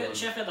Sheffield.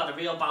 Sheffield had a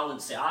real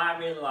balance there. I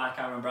really like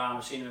Aaron Brown.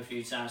 I've seen him a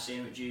few times.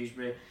 Seen him at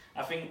Dewsbury.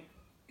 I think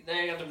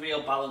they had a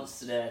real balance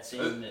to their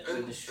team.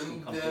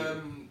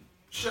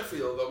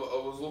 Sheffield, I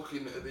was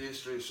looking at the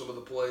history of some of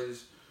the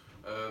players.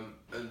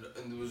 And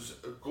there was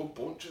a good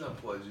bunch of them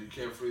players who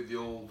came through the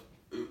old,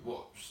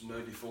 what's now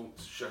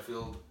defunct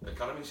Sheffield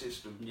Academy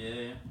system.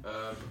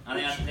 And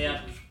they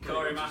had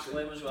Corey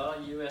Macklin as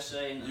well,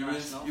 USA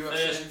International.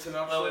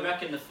 International. Well, we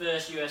reckon the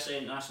first USA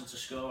International to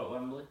score at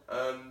Wembley.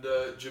 And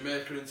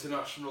Jamaica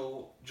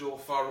International Joe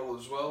Farrell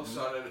as well,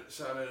 signing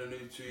a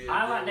new 2-year.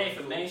 I like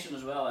Nathan Mason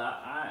as well.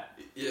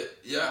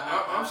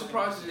 I'm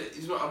surprised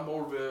he's not had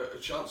more of a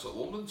chance at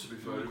London, to be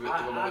fair.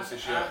 I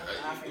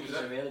think he's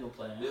a really good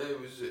player. Yeah,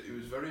 he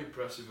was very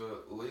impressive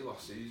at Lee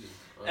last season.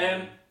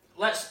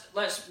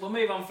 We'll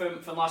move on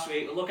from last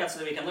week. We'll look at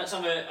the weekend. Let's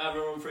have a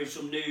run through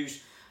some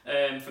news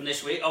from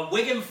this week. A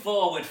Wigan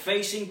forward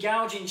facing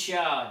gouging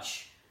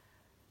charge.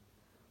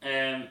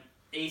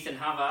 Ethan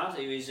Havard,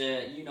 who is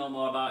you know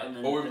more about him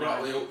than Owen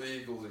Bradley up the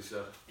Eagles, he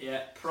said.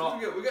 Yeah,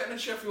 we're getting a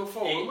Sheffield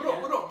forward.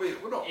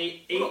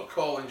 We're not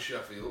calling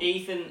Sheffield.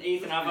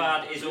 Ethan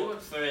Havard is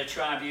up for a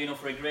tribunal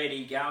for a Grade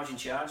E gouging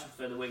charge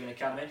for the Wigan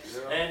Academy.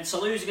 And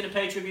Toulouse are going to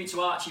pay tribute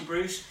to Archie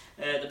Bruce,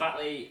 the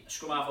Batley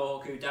scrum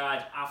half who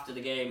died after the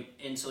game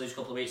in Toulouse a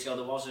couple of weeks ago.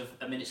 There was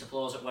a minute's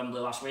applause at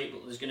Wembley last week,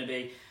 but there's going to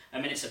be a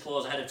minute's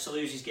applause ahead of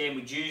Toulouse's game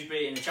with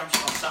Dewsbury in the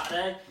Championship on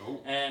Saturday.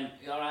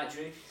 You alright,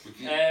 Drew?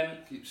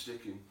 Keep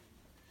sticking.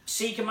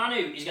 Sika Manu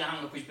is going to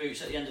hang up his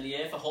boots at the end of the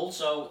year for Hull,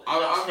 so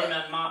that's him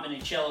and Mark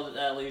Minicello that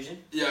they're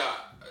losing. Yeah,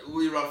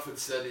 Lee Radford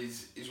said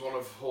he's one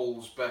of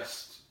Hull's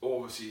best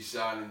overseas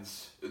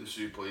signings of the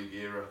Super League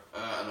era,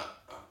 and I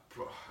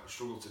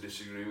struggle to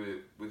disagree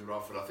with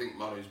Radford. I think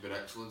Manu's been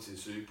excellent in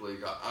Super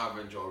League. I've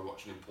enjoyed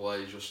watching him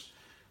play. He's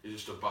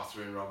just a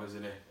battering ram,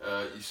 isn't he?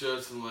 He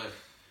certainly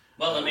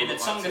Well, I mean, the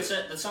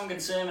Tongan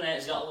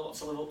Terminator's got a lot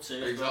to live up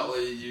to.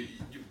 Exactly,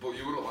 but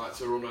you wouldn't like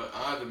to run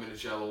either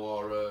Minicello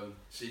or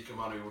Sika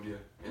Manu, would you,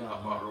 in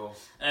that back row?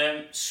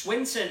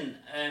 Swinton,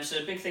 so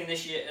the big thing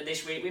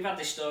this week, we've had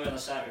this story on the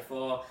site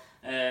before,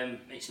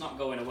 it's not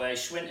going away.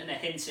 Swinton are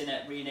hinting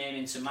at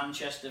renaming to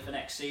Manchester for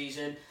next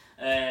season.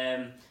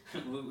 There's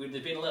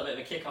been a little bit of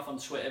a kick-off on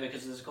Twitter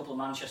because there's a couple of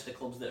Manchester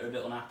clubs that are a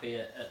bit unhappy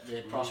at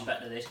the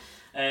prospect of this.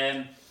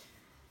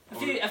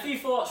 A few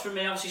thoughts from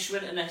me. Obviously,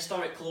 Swinton are a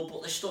historic club,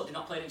 but they've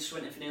not played in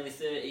Swinton for nearly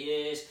 30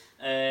 years.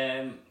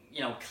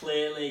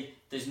 Clearly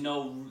there's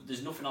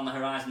nothing on the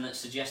horizon that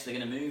suggests they're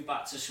going to move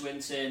back to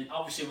Swinton.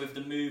 Obviously, with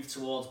the move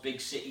towards big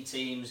city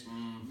teams,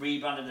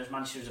 rebranded as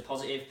Manchester is a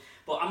positive.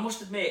 But I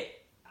must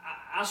admit,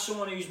 as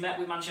someone who's met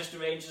with Manchester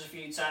Rangers a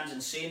few times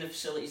and seen the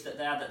facilities that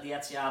they had at the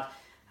Etihad,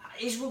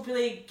 is Rugby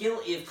League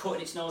guilty of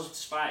cutting its nose to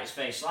spite its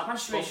face? Like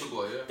Manchester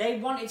Rangers, they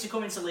wanted to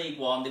come into League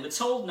One. They were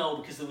told no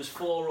because there was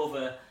 4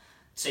 other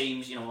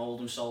teams,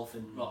 Oldham,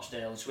 Salford,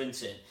 Rochdale and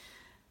Swinton.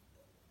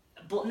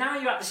 But now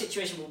you're at the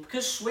situation where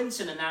because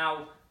Swinton are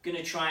now going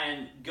to try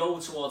and go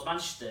towards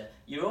Manchester,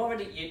 you're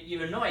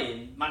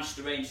annoying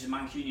Manchester Rangers and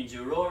Mancunians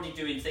who are already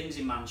doing things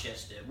in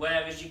Manchester,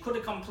 whereas you could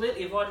have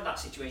completely avoided that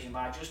situation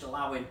by just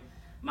allowing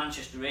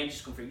Manchester Rangers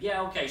to come through.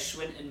 Yeah, okay,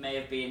 Swinton may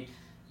have been,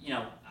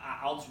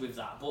 at odds with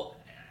that, but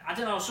I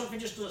don't know, something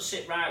just doesn't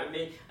sit right with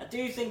me. I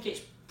do think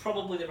it's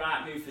probably the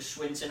right move for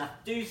Swinton. I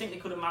do think they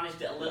could have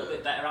managed it a little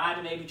bit better.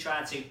 I'd maybe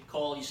tried to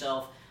call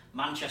yourself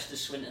Manchester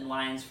Swinton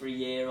Lions for a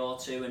year or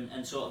two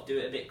and sort of do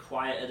it a bit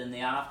quieter than they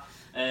have.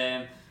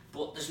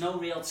 But there's no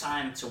real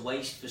time to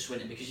waste for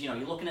Swinton because, you're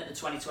looking at the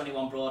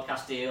 2021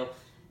 broadcast deal.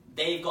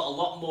 They've got a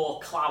lot more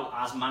clout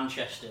as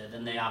Manchester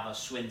than they have as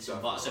Swinton.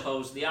 Definitely. But I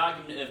suppose the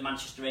argument of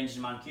Manchester Rangers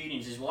and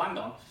Mancunians is, well, hang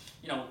on,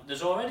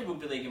 there's already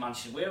Rugby League in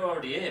Manchester. We're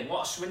already here. What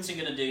are Swinton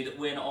going to do that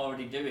we're not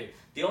already doing?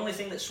 The only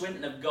thing that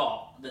Swinton have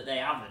got that they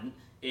haven't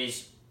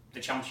is the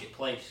championship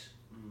place.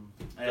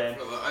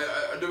 Definitely,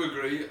 I do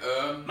agree.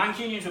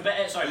 Mancunians were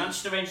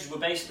Manchester Rangers were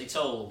basically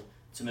told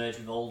to merge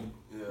with Oldham.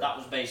 Yeah. That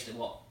was basically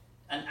what.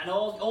 And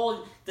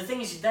all the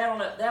thing is they're on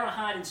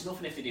hiding to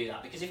nothing if they do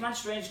that, because if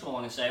Manchester Rangers come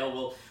along and say, oh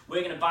well,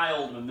 we're going to buy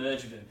Oldham and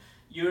merge with them,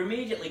 you're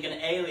immediately going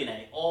to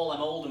alienate all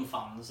them Oldham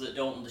fans that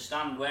don't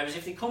understand. Whereas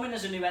if they come in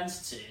as a new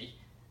entity,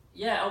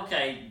 yeah,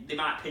 okay, they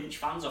might pinch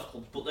fans off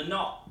clubs, but they're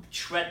not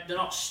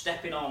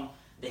stepping on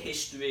the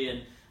history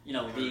and the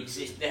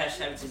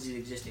heritage of the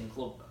existing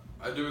club.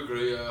 I do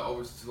agree.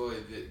 Obviously,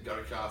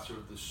 Gary Carter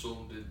of the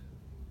Sun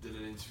did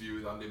an interview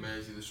with Andy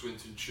Maisie, the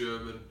Swinton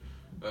chairman,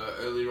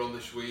 earlier on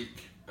this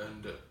week,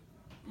 and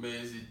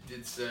Maisie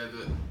did say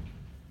that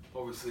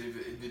obviously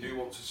if they do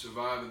want to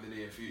survive in the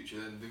near future,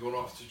 then they're going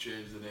to have to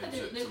change the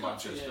name to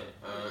Manchester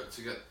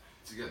to get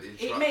the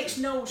attraction. It makes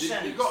no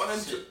sense.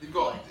 They've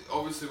got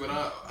obviously when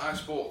I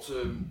spoke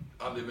to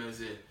Andy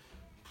Maisie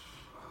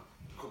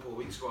a couple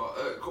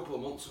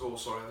of months ago.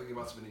 Sorry, I think it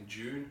might have been in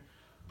June.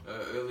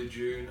 Early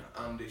June,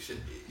 and he said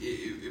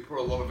he put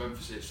a lot of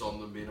emphasis on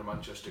them being a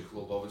Manchester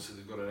club. Obviously,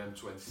 they've got an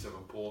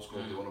M27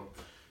 postcode.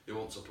 They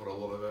want to put a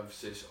lot of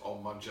emphasis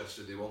on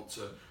Manchester. They want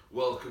to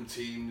welcome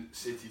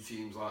city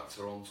teams like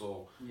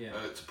Toronto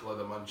to play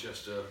the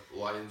Manchester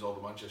Lions or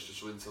the Manchester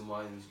Swinton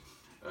Lions.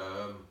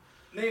 I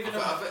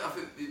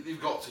think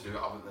they've got to do it,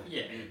 haven't they?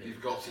 Yeah,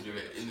 they've got to do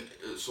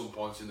it at some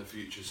point in the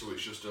future. So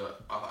it's just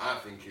I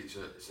think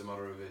it's a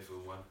matter of if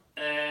and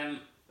when.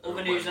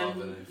 Other news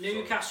then,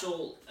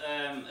 Newcastle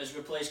has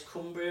replaced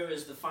Cumbria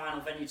as the final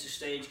venue to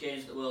stage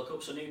games at the World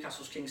Cup. So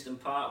Newcastle's Kingston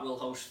Park will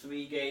host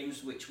 3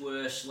 games which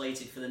were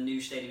slated for the new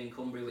stadium in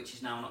Cumbria, which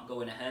is now not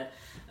going ahead.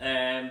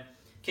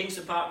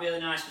 Kingston Park, really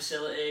nice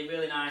facility,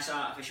 really nice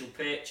artificial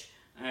pitch.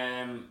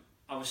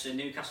 Obviously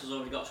Newcastle's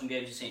already got some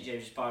games in St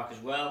James's Park as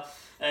well.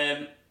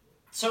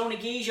 Tony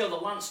Guijo, the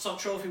Lance Todd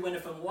Trophy winner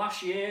from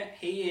last year,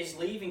 he is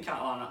leaving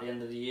Catalan at the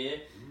end of the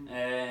year.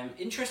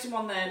 Interesting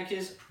one there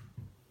because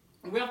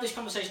we have this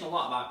conversation a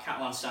lot about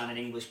Catalan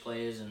signing English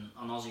players and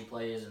Aussie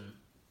players and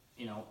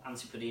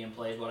Antipodean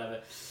players,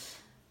 whatever.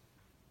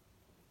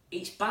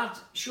 It's bad.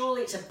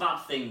 Surely it's a bad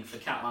thing for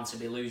Catalan to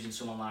be losing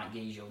someone like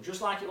Guijo,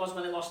 just like it was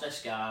when they lost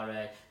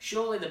Escarre.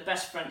 Surely the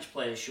best French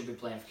players should be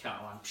playing for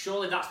Catalan.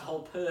 Surely that's the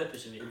whole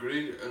purpose of it.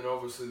 Agreed, and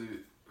obviously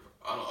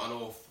I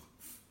know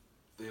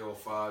Theo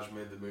Fage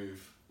made the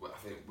move. I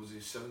think was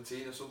he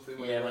 17 or something?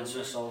 Yeah, went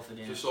to Salford.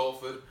 Yeah. To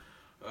Salford.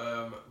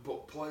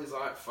 But players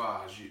like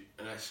Fage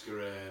and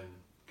Escarre and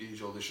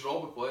Guijo, they should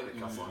all be playing at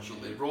Catalan,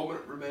 shouldn't they?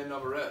 Romain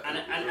Navarrete.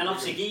 And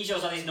obviously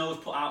Guijo's had his nose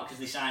put out because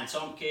they signed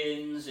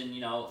Tompkins and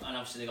and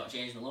obviously they got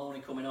James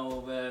Maloney coming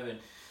over and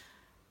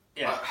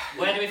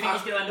where do we think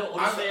he's going to end up?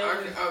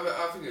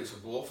 I think it's a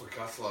blow for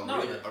Catalan.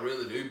 I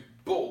really do.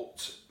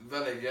 But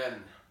then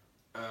again,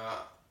 I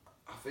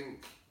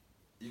think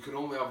you can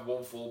only have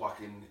one fullback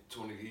in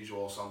Tony Guijo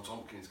or Sam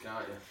Tompkins,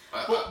 can't you?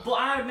 But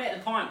I would make the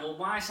point, well,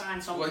 why sign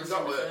Tompkins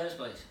in the first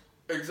place?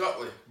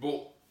 Exactly,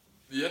 but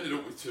they ended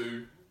up with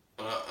 2,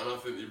 and I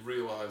think they've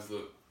realised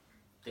that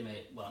they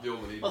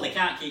only need one. They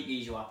can't keep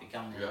Guijo happy,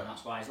 can they? Yeah. And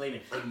that's why he's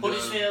leaving. And,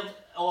 Huddersfield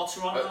or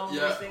Toronto? Do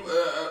you think?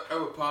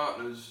 Our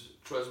partners,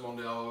 Tres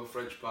Mondial, our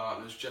French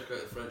partners, check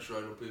out the French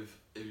roundup if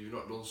you've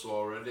not done so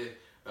already.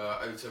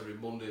 Out every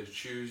Monday and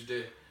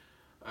Tuesday.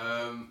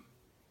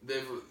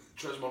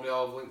 Tres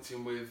Mondial have linked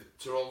in with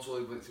Toronto,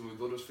 they've linked in with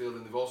Huddersfield,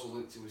 and they've also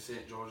linked in with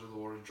St George of the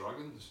Warrior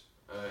Dragons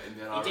in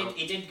the NRL.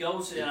 He did go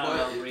to the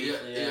NRL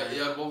briefly. He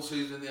had one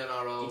season in the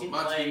NRL. He didn't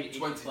Might play. have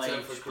been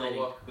 2010 for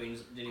Cronulla.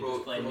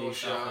 Cronulla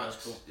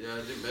Sharks. Yeah,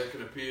 didn't make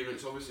an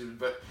appearance. Obviously,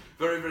 but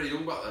very, very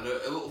young back then.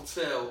 A little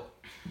tale: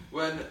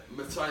 when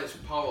Matthias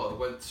Power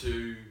went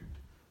to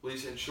Lee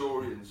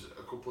Centurions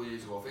a couple of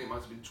years ago, I think it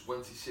might have been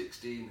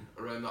 2016,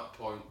 around that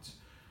point,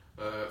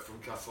 from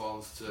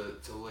Catalans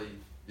to Lee.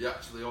 He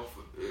actually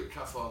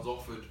Catalans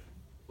offered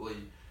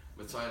Lee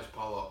Matthias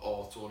Pala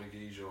or Tony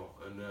Guijo,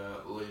 and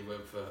Lee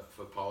went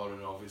for Pala,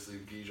 and obviously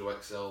Guijo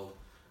excelled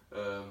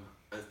at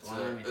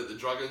the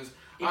Dragons.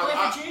 He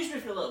played for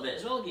Dewsbury for a little bit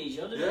as well,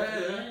 Guijo, didn't he?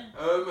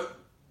 Yeah.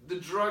 The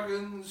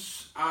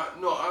Dragons,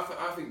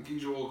 I think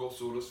Guijo will go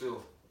to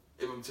Huddersfield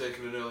if I'm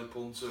taking an early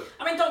punter.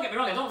 I mean, don't get me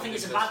wrong. I don't think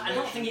it's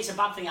a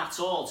bad thing at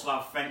all to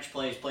have French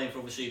players playing for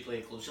other Super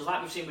League clubs. Just like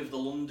we've seen with the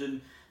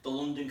London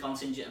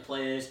contingent of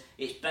players,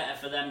 it's better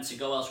for them to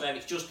go elsewhere.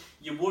 It's just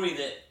you worry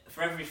that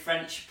for every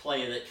French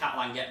player that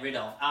Catalan get rid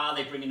of, are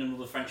they bringing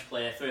another French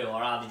player through,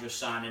 or are they just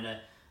signing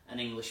an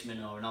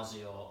Englishman or an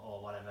Aussie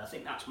or whatever? I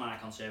think that's my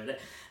concern with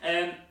it.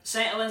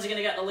 St Helens are going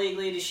to get the League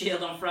Leaders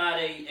Shield on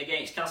Friday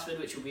against Casford,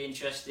 which will be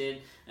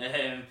interesting.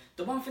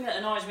 The one thing that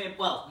annoys me,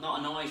 well, not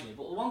annoys me,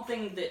 but the one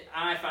thing that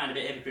I find a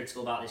bit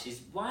hypocritical about this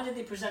is why did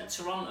they present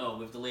Toronto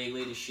with the League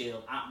Leaders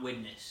Shield at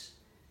Widnes,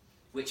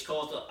 which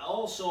caused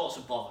all sorts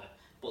of bother.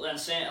 But then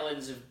St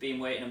Helens have been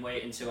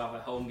waiting to have a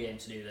home game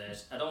to do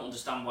theirs. I don't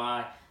understand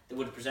why they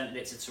would have presented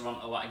it to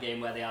Toronto at a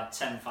game where they had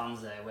 10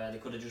 fans there, where they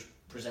could have just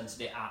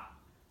presented it at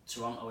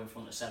Toronto in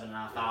front of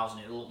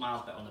 7,500. It would look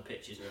miles better on the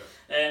pitches.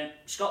 Yeah.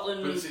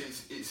 Scotland. But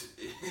it's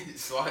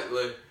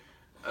slightly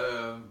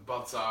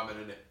bad timing,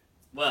 isn't it?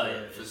 Well,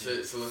 it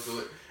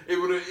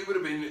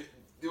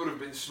would have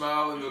been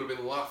smiling, they would have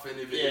been laughing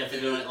if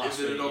they'd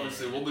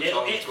obviously won the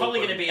challenge. It's probably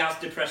going to be as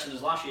depressing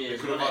as last year. It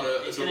could have had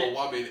a double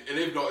whammy, and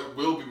if not, it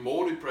will be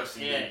more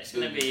depressing. Yeah, it's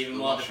going to be even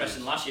more depressing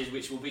than last year's,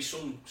 which will be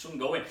some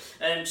going.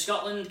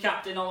 Scotland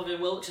captain Oliver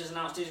Wilkes has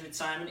announced his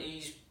retirement.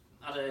 He's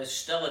had a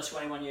stellar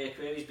 21-year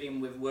career. He's been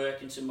with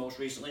Workington most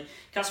recently.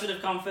 Casford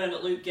have confirmed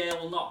that Luke Gale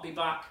will not be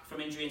back from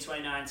injury in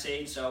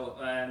 2019. So,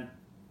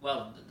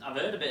 well, I've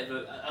heard a bit of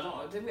a. I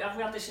don't know. Have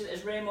we had this?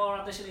 Has Raymore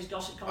had this in his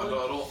gossip column?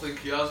 I don't think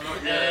he has.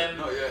 Not yet.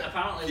 Not yet.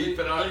 Apparently, keep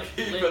an eye.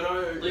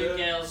 Luke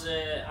Gale's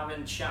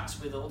having chats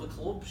with other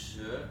clubs.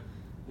 Yeah.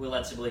 We're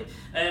led to believe.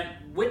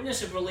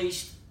 Witness have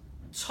released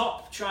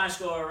top try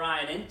scorer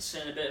Ryan Ince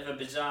in a bit of a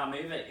bizarre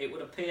move. It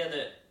would appear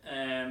that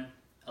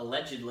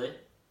allegedly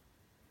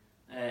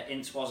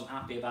Ince wasn't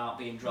happy about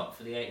being dropped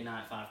for the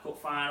 80-95 Cup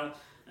final.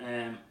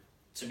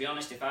 To be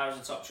honest, if I was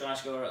a top try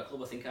scorer at a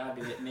club, I think I'd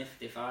be a bit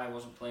miffed if I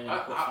wasn't playing in a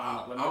cup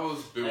final. I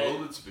was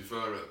bewildered, to be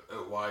fair,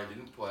 at why he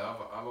didn't play.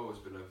 I've always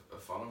been a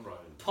fan of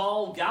Ryan.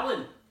 Paul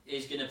Gallen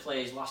is going to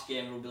play his last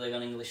game of rugby league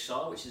on English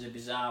soil, which is a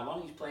bizarre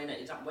one. He's playing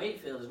he's at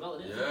Wakefield as well,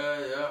 isn't he?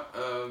 Yeah.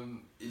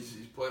 He's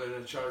playing in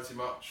a charity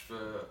match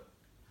for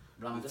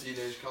the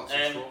Teenage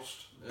Cancer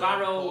Trust.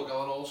 Barrow, Paul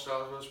Gallen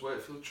All-Stars versus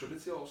Wakefield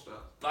Trinity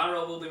All-Stars.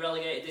 Barrow will be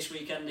relegated this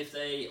weekend if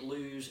they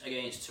lose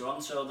against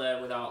Toronto.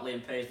 They're without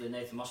Liam Paisley and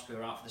Nathan Mosby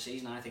are out for the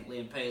season. I think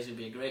Liam Paisley will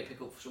be a great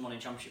pick-up for someone in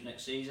Championship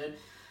next season.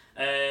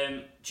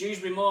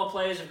 Dewsbury Moor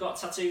players have got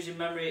tattoos in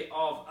memory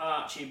of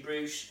Archie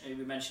Bruce, who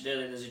we mentioned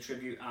earlier. There's a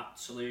tribute at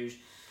Toulouse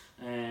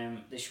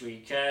this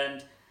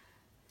weekend.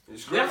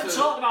 We haven't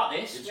talked about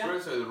this. It's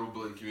great how the rugby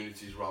league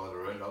community's rallied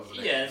around, hasn't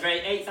it? Yeah, very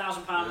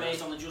 £8,000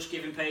 raised on the Just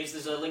Giving page.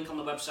 There's a link on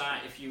the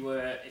website if you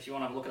want to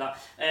have a look at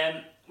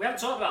that. We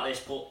haven't talked about this,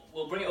 but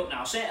we'll bring it up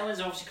now. St Helens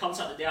obviously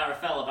contacted the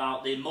RFL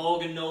about the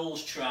Morgan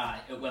Knowles try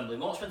at Wembley.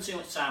 We won't spend too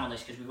much time on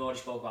this because we've already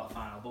spoke about the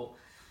final,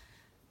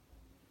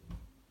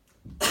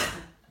 but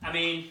I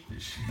mean,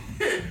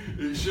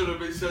 it should have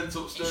been sent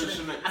upstairs,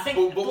 shouldn't it? I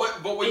think,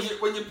 but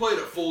when you play it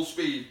at full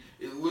speed,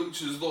 it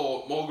looks as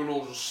though Morgan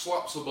Knowles just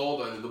slaps the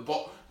ball down in the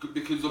ball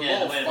because the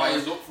ball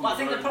fires up from I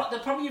think the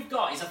problem you've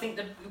got is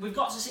we've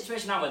got to a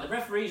situation now where the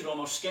referees are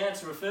almost scared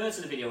to refer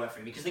to the video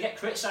referee because they get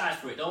criticised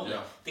for it, don't they?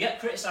 Yeah. They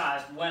get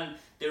criticised when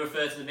they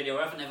refer to the video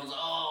ref and everyone's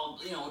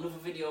like, another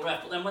video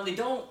ref. But then when they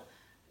don't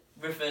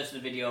refer to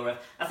the video ref,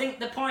 I think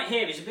the point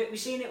here is we've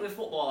seen it with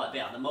football a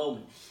bit at the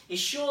moment, is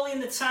surely in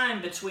the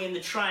time between the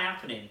try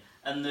happening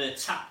and the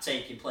tap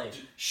taking place,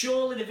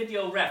 surely the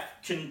video ref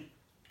can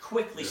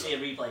quickly see a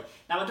replay.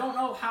 Now I don't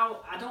know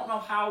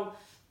how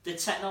the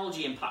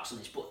technology impacts on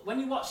this, but when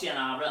you watch the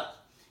NRL,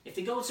 if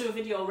they go to a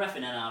video ref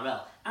in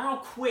NRL, how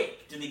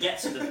quick do they get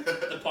to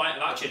the point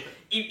of action?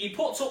 He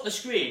puts up the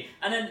screen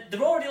and then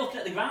they're already looking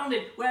at the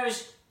grounding,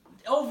 whereas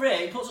over here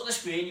he puts up the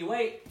screen, you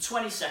wait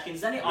 20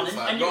 seconds, then it on,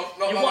 and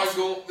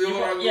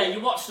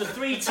you watch the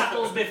 3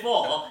 tackles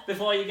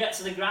before you get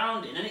to the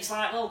grounding, and it's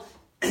like, well,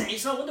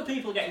 it's no wonder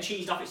people are getting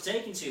cheesed off it's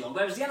taking too long,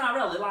 whereas the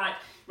NRL, they're like,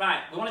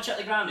 right, we want to check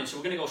the grounding, so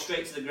we're going to go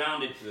straight to the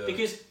grounding,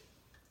 because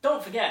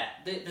don't forget,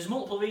 there's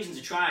multiple reasons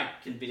a try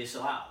can be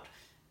disallowed.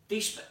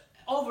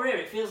 Over here,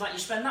 it feels like you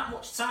spend that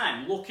much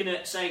time looking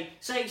at, say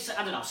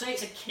I don't know, say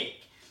it's a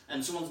kick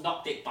and someone's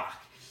knocked it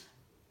back,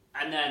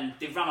 and then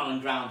they've ran on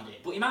and grounded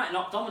it. But you might have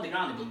knocked on with the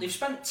grounded, but they've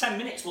spent 10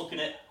 minutes looking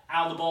at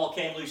how the ball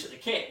came loose at the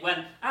kick,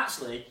 when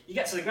actually you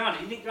get to the ground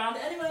and you didn't ground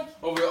it anyway.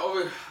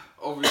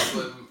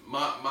 Obviously,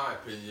 my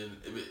opinion,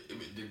 if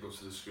it did go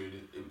to the screen,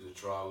 it was a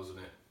try, wasn't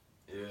it?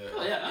 Yeah.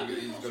 Oh, yeah,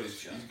 he's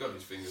got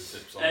his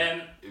fingertips on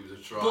it. It was a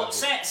try. But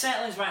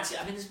Settling's right.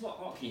 I mean,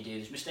 what can you do?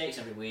 There's mistakes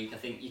every week. I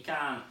think you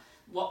can't.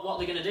 What are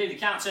they going to do? They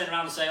can't turn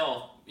around and say,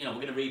 we're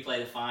going to replay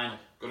the final.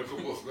 Got a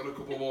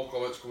couple more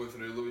comments coming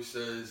through. Louis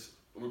says,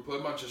 we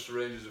played Manchester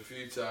Rangers a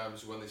few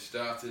times when they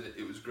started.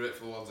 It was great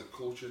for the lads at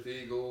Culture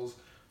the Eagles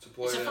to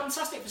play. It's a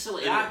fantastic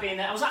facility. I've been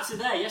there. I was actually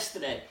there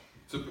yesterday.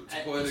 To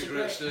play in a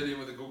great stadium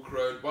with a good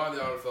crowd. Why the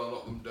RFL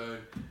knocked them down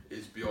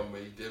is beyond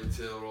me. David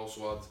Taylor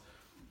also adds,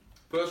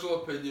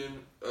 personal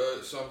opinion,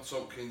 Sam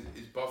Tompkins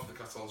is bad for the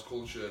Catalans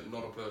culture,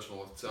 not a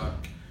personal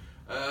attack.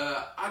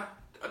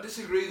 I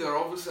disagree there.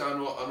 Obviously, I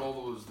know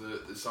there was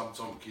the Sam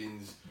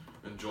Tompkins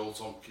and Joel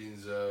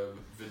Tompkins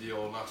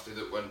video nasty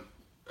that went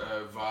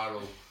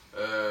viral.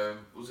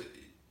 Was it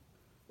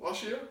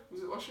last year?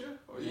 Last year?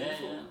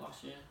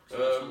 Last year.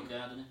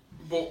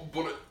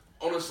 But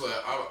honestly,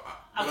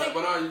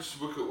 when I used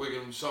to work at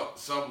Wigan,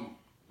 Sam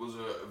was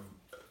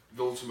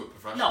the ultimate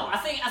professional. No, I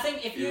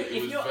think if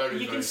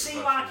you can see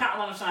why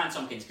Catalan have signed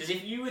Tompkins, because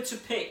if you were to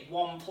pick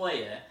one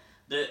player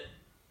that,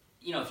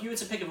 if you were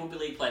to pick a rugby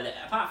league player that,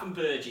 apart from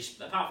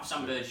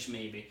Sam Burgess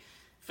maybe,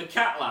 for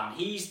Catalan,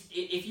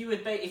 if you were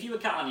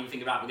Catalan, you would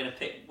think, right,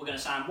 we're going to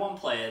sign one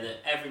player that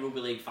every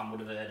rugby league fan would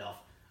have heard of.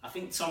 I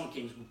think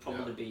Tompkins would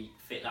probably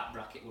fit that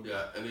bracket, wouldn't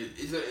he? And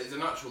he's a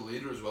natural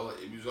leader as well.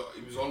 He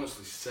was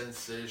honestly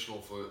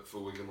sensational for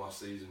Wigan last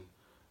season,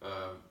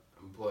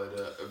 and played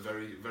a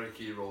very, very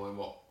key role in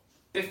what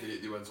they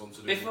went on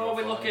to do. Before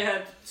we look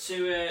ahead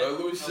to...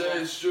 Louis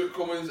says, Stuart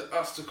Cummins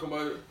has come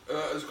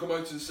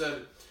out and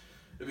said,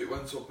 if it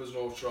went up as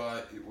no try,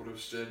 it would have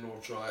stayed no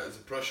try, as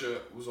the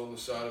pressure was on the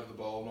side of the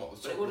ball, not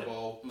the top of the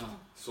ball,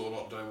 so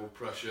not downward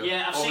pressure.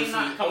 Yeah, I've seen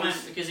that comment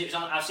because it was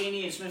on. I've seen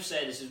Ian Smith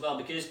say this as well,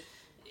 because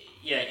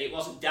it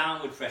wasn't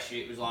downward pressure,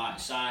 it was like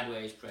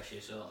sideways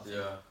pressure, sort of thing.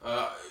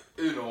 Yeah,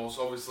 who knows?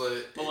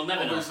 Obviously, but we'll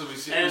never know. We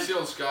see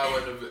on Sky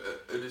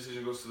when a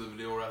decision goes to the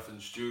video ref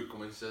and Stuart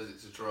Cummins says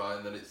it's a try,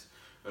 and then it's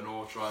a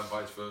no try, and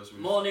vice versa.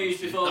 More news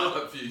before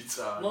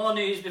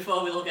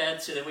we look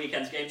ahead to the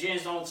weekend's game.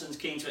 James Donaldson's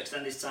keen to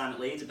extend his time at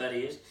Leeds. I bet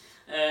he is.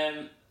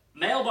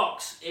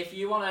 Mailbox. If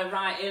you want to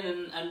write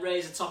in and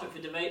raise a topic for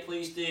debate,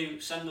 please do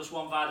send us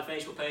one via the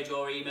Facebook page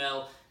or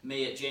email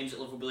me at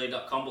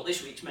james@loverugbyleague.com. But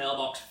this week's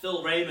mailbox,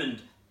 Phil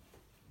Raymond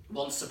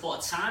wants to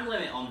put a time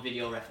limit on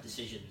video ref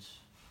decisions.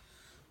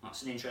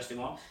 That's an interesting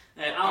one.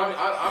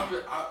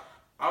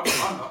 I'm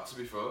that, to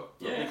be fair.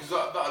 Yeah. Because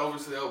that'd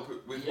obviously help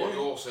with what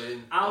you're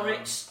saying.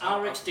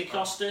 Alrix de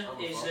Costa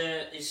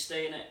is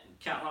staying at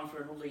Catalan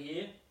for another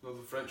year.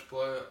 Another French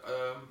player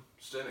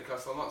staying at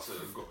Catalan, that's a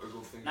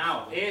good thing.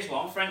 Now, here's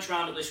one. French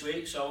roundup this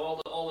week,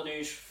 so all the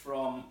news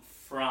from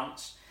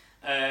France.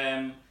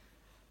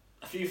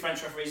 A few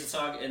French referees are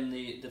targeting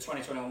the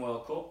 2021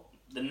 World Cup.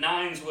 The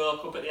Nines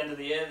World Cup at the end of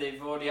the year,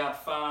 they've already had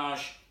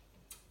Farge,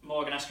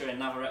 Morgan Esca and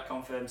Navarrete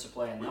confirmed to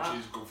play in that. Which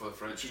is good for the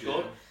French game.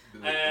 Good.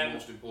 The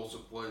most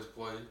important players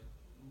playing.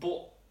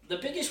 But the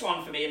biggest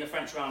one for me in the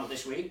French roundup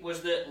this week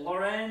was that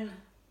Lorraine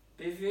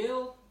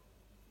Biville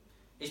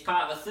is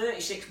part of a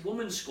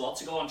 36-woman squad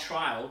to go on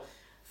trial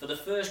for the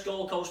first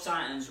Gold Coast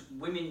Titans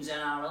women's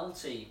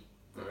NRL team.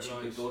 Which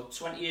would be good.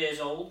 20 years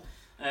old.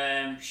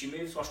 She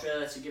moved to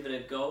Australia to give it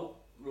a go.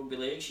 Rugby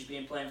league. She's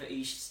been playing for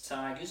East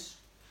Tigers.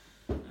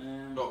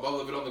 Not bad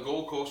living on the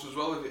Gold Coast as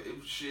well.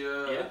 If she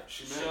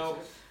makes it.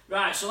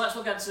 Right, so let's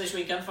look at to this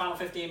weekend. Final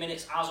 15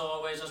 minutes, as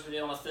always, as we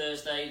do on a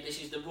Thursday.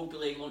 This is the Rugby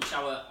League Lunch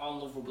Hour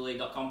on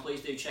loverugbyleague.com.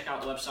 Please do check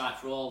out the website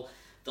for all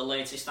the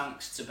latest.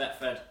 Thanks to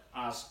Betfred,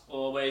 as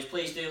always.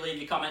 Please do leave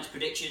your comments,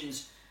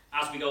 predictions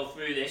as we go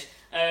through this.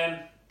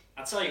 I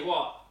tell you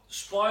what,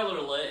 spoiler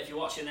alert, if you're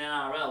watching the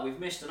NRL, we've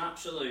missed an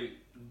absolute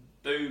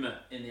boomer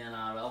in the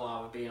NRL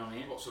while we've been on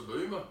here. What's a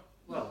boomer?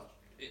 Well,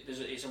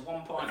 it's a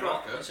 1 point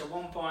ball. It's a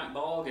 1 point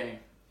ball game.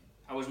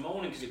 I was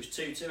moaning because it was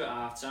 2-2 at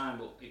half time,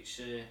 but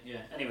it's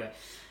Anyway,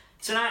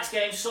 tonight's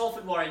game,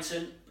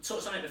 Salford-Warrington. We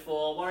touched on it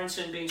before.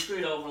 Warrington being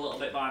screwed over a little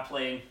bit by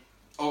playing.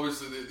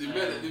 Obviously, they made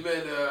I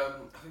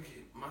think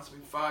it might have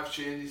been 5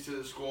 changes to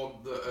the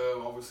squad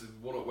that obviously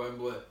won at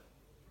Wembley.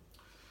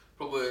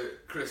 Probably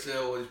Chris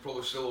Hill is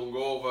probably still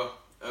hungover,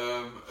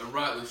 and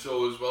rightly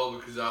so as well,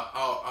 because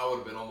I would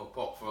have been on the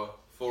pot for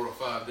 4 or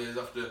 5 days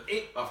after.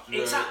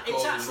 It's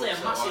actually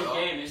a massive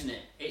game, isn't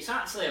it? It's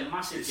actually a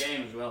massive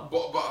game as well.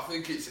 But I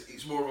think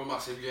it's more of a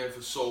massive game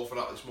for Salford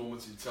at this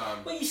moment in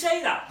time. Well, you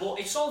say that, but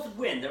if Salford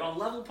win, they're on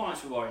level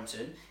points with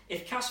Warrington.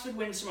 If Casford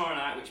win tomorrow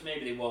night, which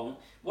maybe they won't,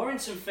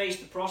 Warrington face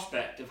the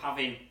prospect of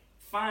having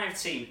 5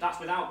 teams. That's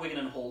without Wigan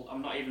and Hull.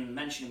 I'm not even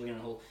mentioning Wigan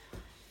and Hull.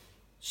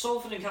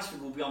 Salford and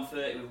Casford will be on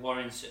 30 with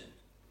Warrington.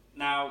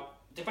 Now,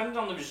 depending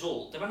on the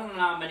result, depending on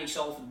how many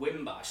Salford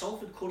win by,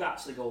 Salford could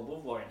actually go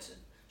above Warrington.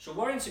 So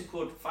Warrington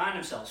could find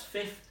themselves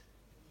 5th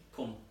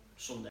come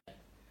Sunday.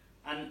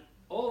 And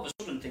all of a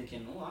sudden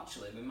thinking, oh,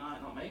 actually, we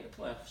might not make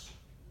the playoffs.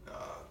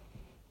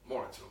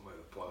 Warrington will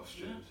make the playoffs,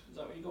 James. Yeah, is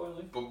that what you're going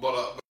with? But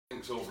I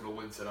think Salford will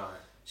win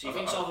tonight. So you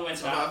think Salford will win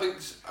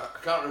tonight? I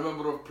can't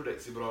remember what I've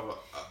predicted, but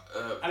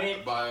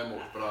by how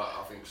much, but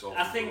I think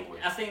Salford will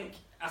win.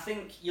 I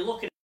think you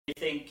look at it and you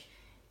think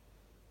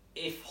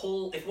if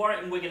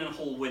Warrington, Wigan and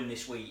Hull win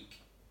this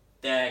week,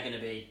 they're going to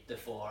be the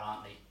 4,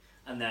 aren't they?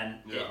 And then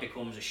it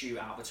becomes a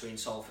shootout between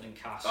Salford and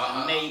Cass,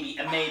 and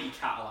maybe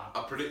Catalan.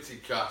 I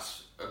predicted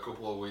Cass a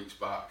couple of weeks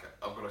back.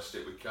 I'm going to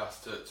stick with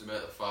Cass to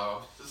make the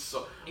 5.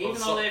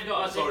 Even though they've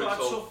got a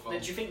tough. Do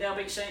you think they'll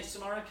beat Saints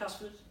tomorrow,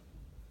 Casford?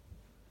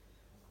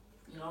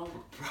 You know.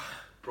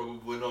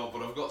 Probably not,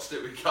 but I've got to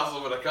stick with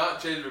Castleford. I can't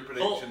change my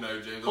prediction now,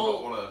 James.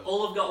 Hull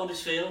have got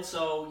Huddersfield,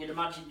 so you'd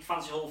imagine you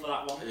fancy Hull for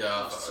that one.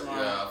 Yeah,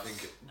 I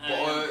think.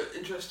 But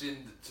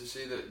interesting to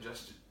see that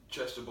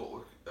Chester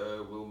Butler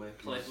will make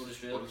play for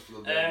Huddersfield.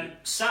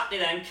 Saturday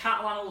then,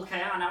 Catalan Hull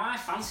KR. Now I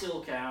fancy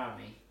Hull KR.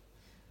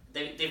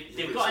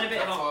 They've got in a bit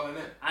Catalan,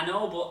 of. I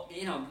know, but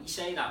you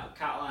say that, but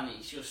Catalan,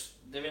 it's just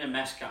they're in a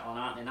mess. Catalan,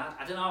 aren't they? And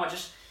I don't know.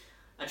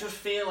 I just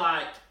feel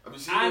like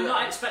I'm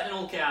not expecting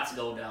Hull KR to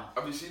go down.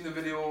 Have you seen the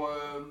video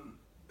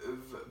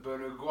of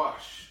Bernard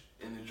Gouache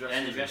in the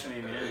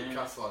dressing room?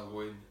 Catalan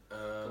going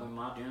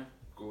mad,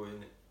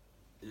 going.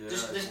 Yeah,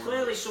 there's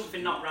clearly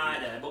something not right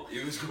there, but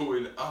he was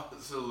going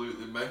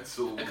absolutely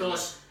mental.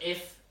 Because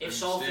if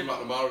Salford, Steve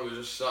McNamara was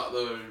just sat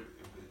there.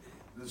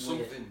 There's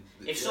something.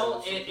 If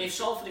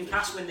Salford and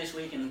Cass win this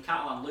week and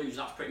Catalan lose,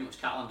 that's pretty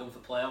much Catalan done for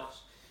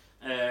playoffs.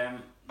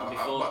 There'll be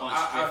 4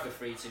 points for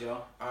 3 to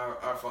go.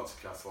 I fancy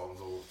Catalan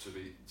to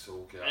beat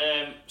Hull.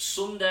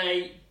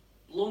 Sunday,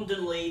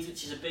 London Leeds,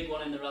 which is a big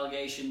one in the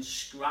relegation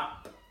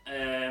scrap.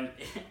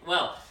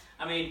 Well,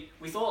 I mean,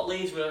 we thought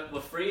Leeds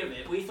were free of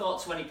it. We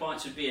thought 20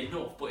 points would be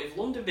enough, but if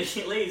London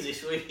beat Leeds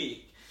this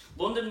week,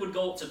 London would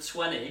go up to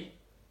 20.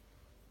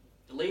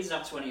 The Leeds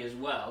have 20 as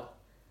well,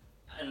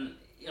 and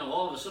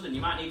all of a sudden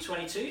you might need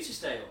 22 to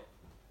stay up.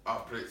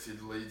 I've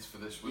predicted Leeds for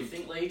this week. You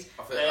think Leeds?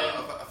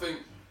 I think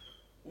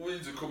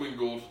Leeds are coming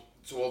good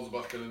towards the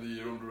back end of the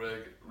year under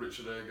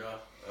Richard Agar.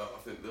 I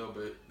think they'll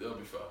be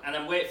fine. And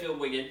then Wakefield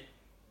Wigan.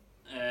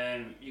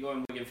 You're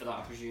going Wigan for that,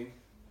 I presume.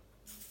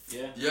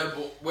 Yeah. Yeah,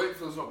 but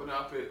Wakefield's not been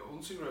happy.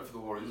 Hunting around for the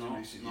Warriors in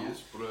recent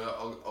years, but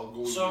I'll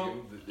go with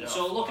Wigan.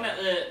 So looking at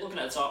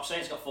the top,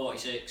 Saints got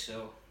 46,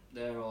 so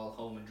they're all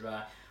home and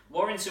dry.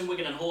 Warrington,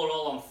 Wigan and Hull are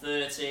all on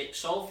 30.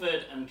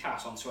 Salford and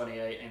Cass on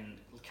 28, and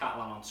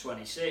Catalan on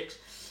 26.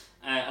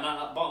 And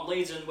at the bottom,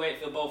 Leeds and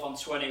Wakefield both on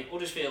 20.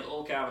 Huddersfield,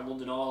 Ulcar and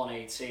London all on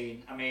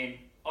 18. I mean,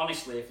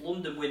 honestly, if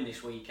London win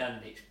this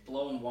weekend, it's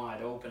blown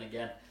wide open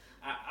again.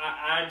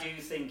 I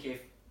do think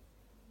if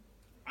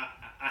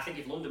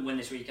London win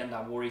this weekend,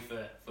 I worry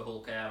for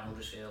Hull KR and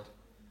Huddersfield.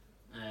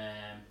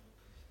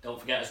 Don't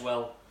forget as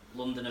well,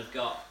 London have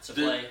got to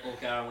play Hull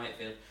KR and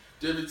Wakefield.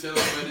 David Taylor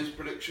made his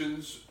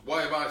predictions.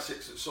 Wire by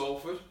 6 at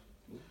Salford.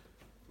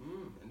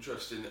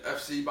 Interesting.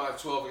 FC by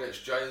 12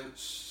 against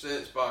Giants.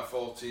 Saints by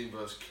 14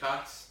 versus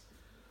Cass.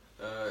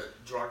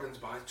 Dragons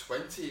by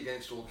 20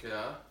 against Hull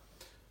KR.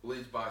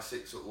 Leeds by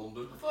 6 at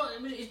London. I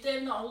thought, is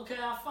Dave not a Hull KR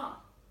fan?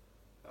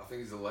 I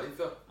think he's a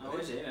Lather. Oh,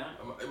 is he? Yeah.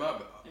 He might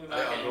be.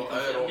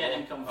 I'm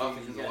getting confused. I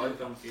think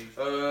he's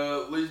a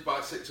Lather. Leeds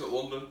by 6 at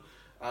London.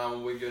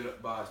 And Wigan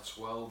by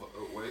 12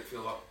 at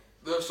Wakefield.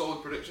 They're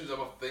solid predictions, I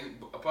think.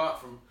 But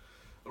apart from,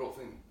 I don't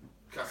think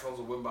Catalans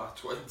will win by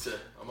 20.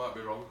 I might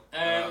be wrong.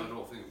 I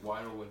don't think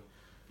Wire will win.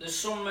 There's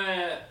some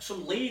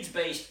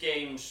Leeds-based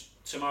games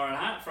tomorrow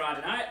night,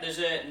 Friday night. There's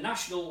a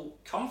National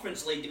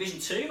Conference League Division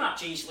 2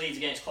 match, East Leeds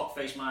against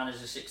Clockface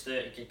Miners, a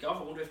 6:30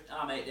 kick-off. I wonder if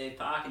our mate Dave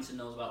Parkinson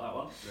knows about that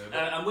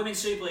one. And Women's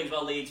Super League as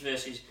well, Leeds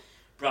versus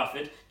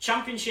Bradford.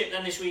 Championship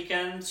then this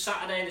weekend.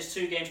 Saturday there's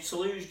 2 games,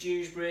 Toulouse,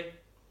 Dewsbury.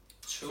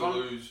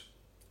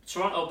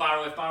 Toronto,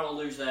 Barrow. If Barrow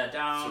lose, they're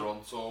down.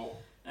 Toronto.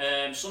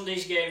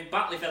 Sunday's game,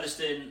 Batley,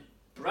 Featherstone,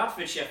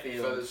 Bradford,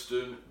 Sheffield.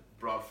 Featherstone,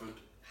 Bradford.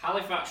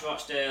 Halifax,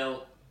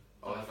 Rochdale.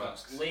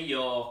 Halifax. Lee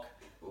York.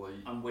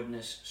 And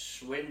Widnes,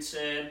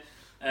 Swinton.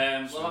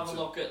 We'll have a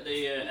look at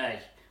the.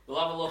 We'll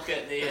have a look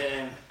at the.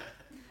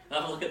 We'll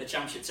have a look at the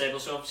championship table.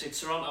 So obviously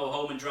Toronto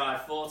home and dry,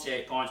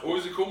 48 points. Oh,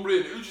 is it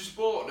Cumbrian? Who'd you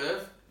support,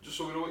 Dave? Just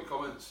so we know what your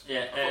comments.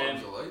 Yeah. I thought it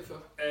was a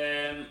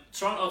Lather.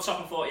 Toronto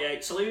top on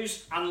 48.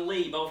 Toulouse and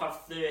Lee both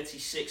have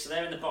 36. So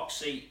they're in the box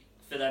seat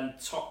for them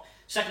top.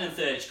 Second and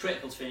third. It's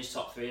critical to finish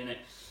top 3, isn't it?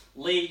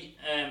 Lee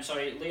on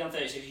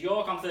 36.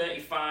 York on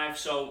 35.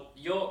 So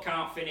York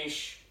can't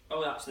finish.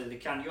 Oh, actually they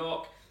can.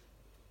 York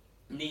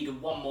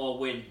needed one more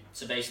win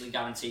to basically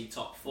guarantee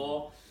top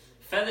 4.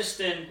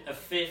 Featherstone are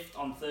 5th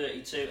on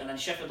 32, and then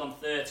Sheffield on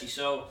 30.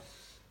 So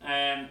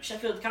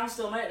Sheffield can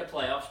still make the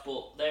playoffs,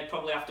 but they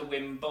probably have to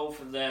win both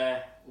of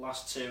their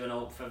last 2 and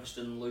hope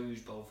Featherstone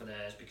lose both of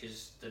theirs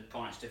because the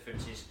points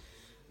difference is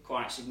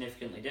quite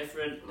significantly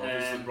different.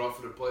 Obviously,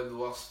 Bradford have played the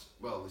last.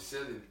 Well, they say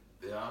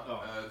they are.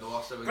 The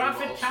last ever.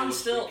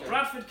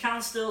 Bradford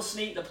can still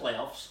sneak the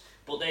playoffs.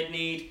 but they'd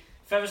need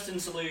Featherstone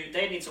to lose.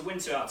 They need to win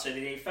 2 out of 2.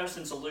 They need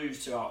Featherstone to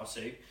lose 2 out of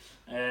 2.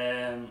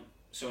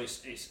 So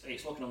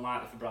it's looking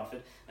unlikely for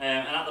Bradford.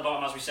 And at the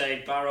bottom, as we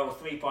say, Barrow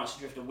 3 points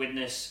adrift of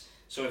Widnes.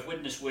 So if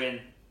Widnes win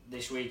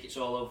this week, it's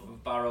all over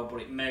with Barrow,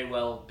 but it may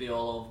well be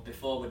all over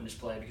before Widnes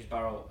play because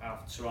Barrow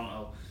have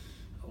Toronto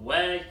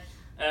away.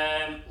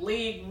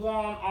 League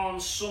One on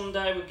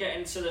Sunday, we're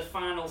getting to the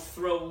final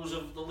throes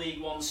of the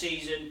League One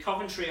season.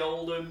 Coventry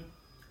Oldham,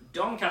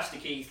 Doncaster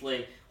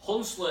Keighley,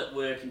 Hunslet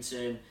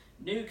Workington,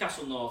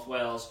 Newcastle North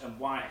Wales and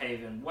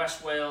Whitehaven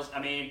West Wales. I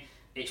mean,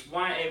 it's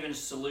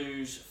Whitehaven's to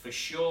lose for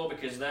sure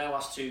because their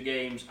last 2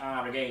 games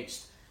are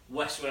against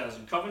West Wales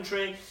and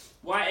Coventry.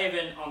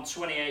 Whitehaven on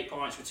 28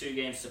 points with 2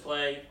 games to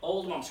play,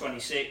 Oldham on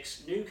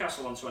 26,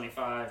 Newcastle on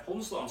 25,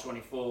 Hunslet on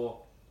 24,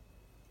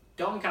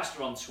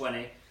 Doncaster on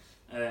 20,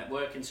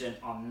 Workington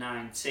on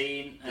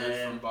 19.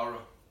 From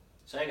Barrow.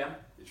 Say again.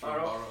 It's from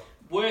Barrow.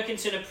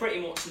 Workington are pretty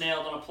much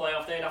nailed on a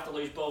playoff. They'd have to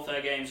lose both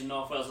their games and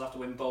North Wales would have to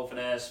win both of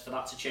theirs for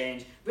that to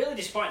change. Really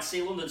disappointing to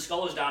see London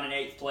Scholars down in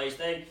 8th place.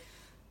 They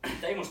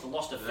must have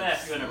lost a fair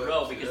few in a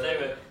row because they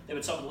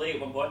were top of the league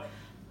at one point.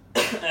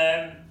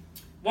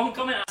 One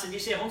comment I said, did you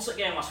see a Hunslet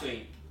game last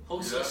week?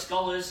 Hunslet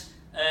Scholars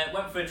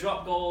went for a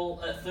drop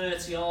goal at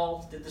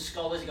 30-all, did the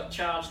Scholars, he got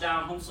charged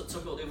down, Hunslet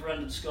took it up the other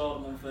end and scored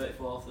and won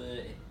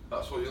 34-30.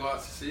 That's what you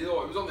like to see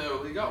though. It was on the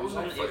Early League App,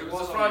 wasn't it? It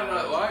was the Friday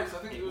Night Lights, I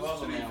think it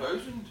was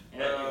 3,000.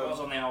 Yeah, it was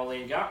on the Early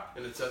League App.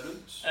 In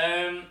attendance.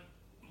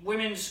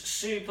 Women's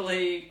Super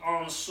League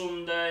on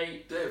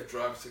Sunday. Dave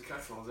drives to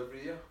Catalans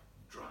every year.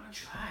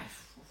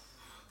 Drive?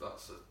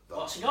 That's it.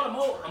 What's he got a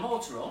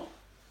motor on?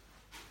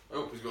 I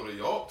hope he's got a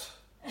yacht.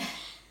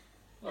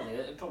 Well,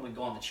 he'd probably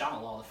go on the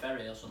channel or the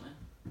ferry or something.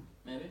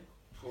 Maybe.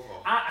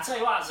 Oh. I tell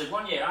you what, actually,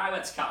 one year I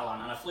went to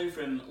Catalan and I flew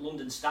from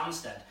London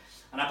Stansted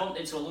and I bumped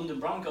into a London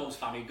Broncos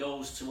fan who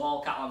goes to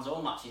all Catalan's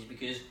home matches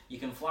because you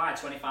can fly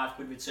 25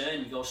 quid return.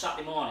 You go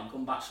Saturday morning,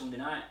 come back Sunday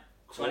night.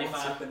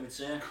 25 quid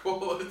return.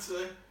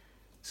 Quality.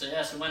 So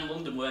when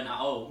London weren't at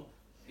home,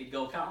 he'd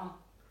go Catalan.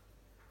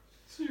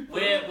 Super.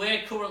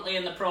 We're currently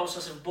in the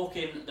process of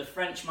booking the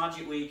French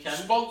Magic Weekend.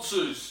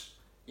 Sponsors.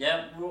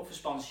 Yeah, we're up for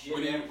sponsorship.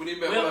 We need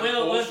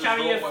we'll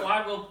carry your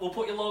flag. We'll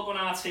put your logo on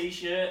our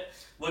t-shirt.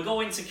 We're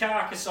going to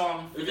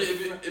Carcassonne.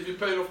 If you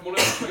pay enough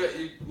money, you get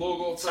your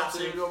logo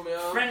tattooed on my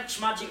arm.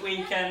 French Magic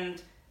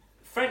Weekend.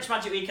 French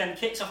Magic Weekend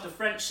kicks off the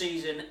French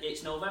season.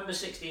 It's November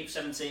 16th,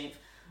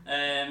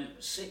 17th.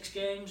 6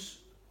 games,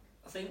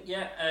 I think.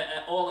 Yeah,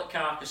 all at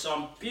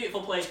Carcassonne.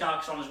 Beautiful place,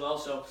 Carcassonne as well.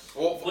 So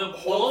we'll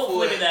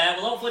hopefully be there.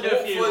 We'll hopefully do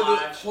a few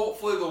lives.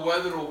 Hopefully the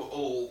weather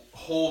will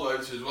hold out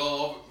as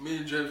well. Me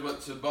and James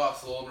went to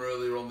Barcelona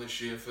earlier on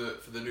this year for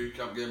the Nou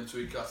Camp game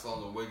between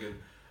Catalan and Wigan,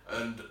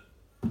 and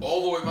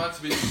although it might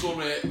have been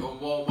sunny and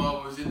warm while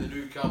I was in the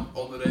Nou Camp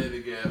on the day of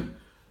the game,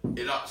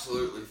 it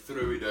absolutely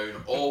threw it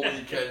down all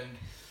weekend.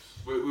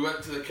 We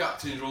went to the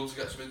captain's run to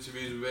get some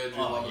interviews with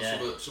Adrian Lamb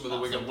and some of the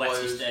Wigan players.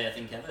 That was the wettest day I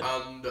think ever.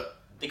 And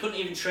they couldn't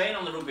even train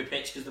on the rugby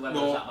pitch because the weather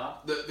was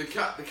that bad.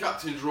 The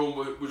captain's run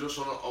was just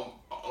on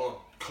a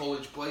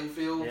college playing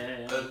field,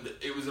 and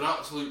it was an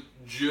absolute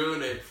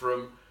journey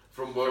from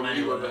where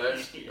we were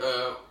based.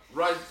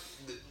 Right,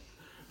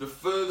 the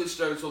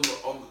furthest out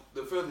on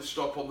the furthest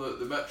stop on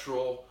the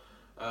metro,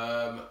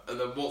 and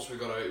then once we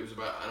got out, it was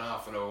about an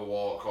half an hour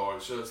walk, or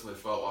it certainly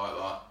felt like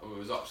that, and we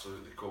was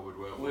absolutely covered.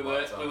 We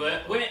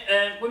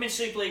were. Women's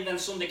Super League then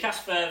Sunday,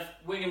 Casfev,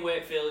 Wigan,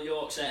 Wakefield,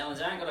 York, St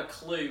Helens. I ain't got a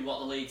clue what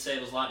the league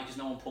table's like because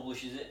no one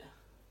publishes it.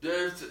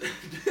 Dave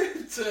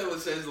Taylor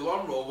says the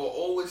Land Rover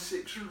only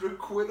 600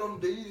 quid on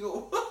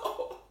diesel.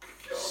 Oh,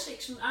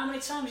 God. How many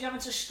times are you having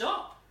to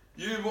stop?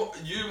 You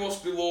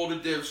must be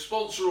loaded, Dave.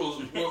 Sponsor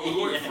us. We're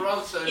going to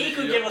France. He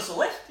could give us a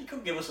lift. You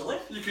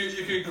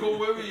can come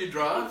wherever you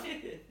drive.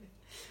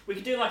 We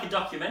could do like a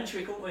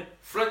documentary, couldn't we?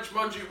 French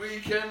Magic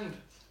Weekend.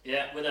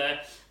 Yeah, we're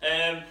there.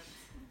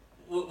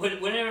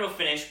 We're never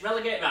finished.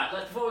 Relegate back.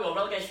 Before we go,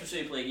 relegation from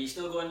Super League. Are you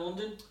still going to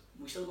London?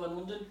 We still going to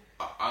London?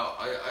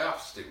 I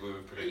have to stick with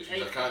my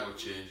predictions. I can't go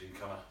changing,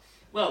 can I?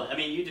 Well, I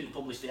mean, you didn't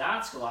publish the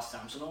article last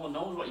time, so no one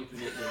knows what you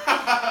predicted.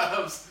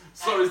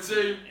 Sorry,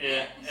 team.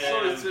 Yeah.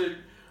 Sorry, team.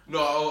 No,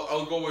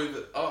 I'll go with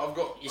it. I've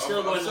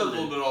said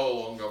London all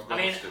along. I've got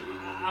to stick with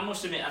London. I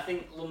must admit, I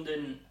think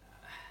London.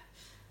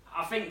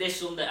 I think this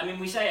Sunday. I mean,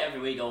 we say it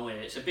every week, don't we?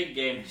 It's a big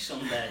game this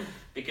Sunday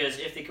because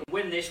if they can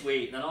win this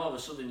week, then all of a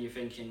sudden you're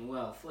thinking,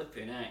 well,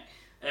 flipping heck.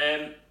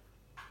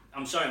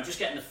 I'm sorry, I'm just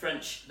getting the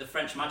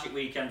French Magic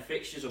Weekend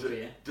fixtures up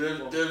here.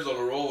 Dave's on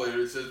a roll here.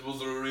 He says, was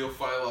there a real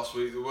fire last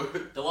week?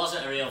 There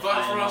wasn't a real fire.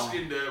 Thanks for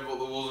asking, Dave, but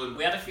there wasn't.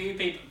 We had a few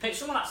people.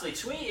 Someone actually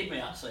tweeted me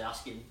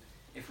asking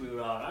if we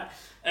were alright.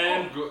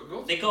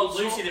 Good. They called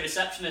Lucy the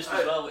receptionist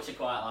as well, which I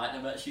quite liked.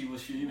 I bet she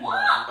was fuming.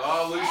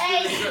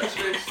 Lucy the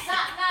receptionist.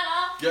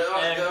 Get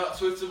that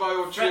Twitter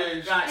bio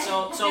changed. Right,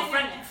 so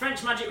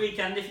French Magic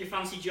Weekend, if you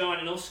fancy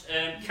joining us.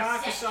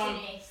 Carcassonne.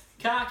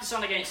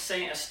 Carcassonne against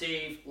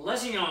Saint-Estève,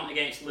 Lesignan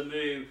against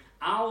Limoux,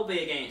 Albi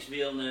against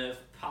Villeneuve,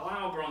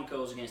 Palau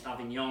Broncos against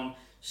Avignon,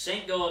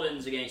 St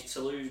Gordon's against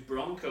Toulouse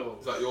Broncos.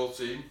 Is that your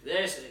team?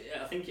 Yes,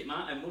 I think it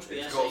must be.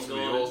 It's Yeah, got to be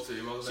your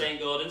team, hasn't it? St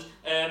Gordon's.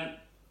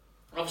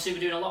 Obviously, we're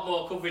doing a lot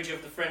more coverage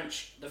of the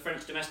French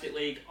domestic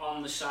league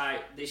on the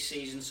site this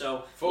season,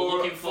 so we're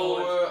looking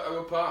forward. For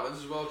our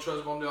partners as well,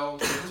 Tres Mondial on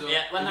Twitter.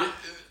 Yeah,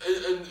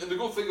 and the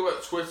good thing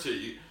about Twitter,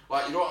 you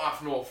don't have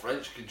to know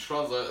French, you can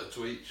translate the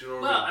tweets, you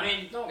know what I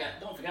mean? Don't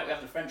forget we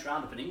have the French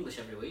roundup in English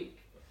every week.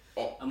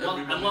 And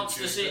once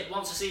the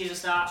season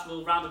starts,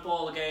 we'll round up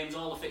all the games,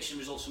 all the fixture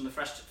results from the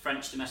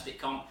French domestic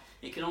comp.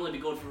 It can only be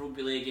good for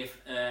rugby league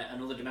if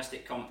another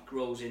domestic comp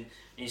grows in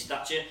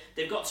stature.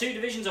 They've got 2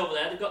 divisions over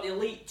there. They've got the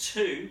Elite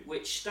 2,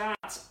 which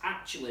starts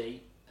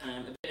actually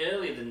a bit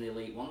earlier than the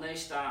Elite 1. They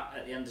start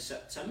at the end of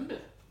September.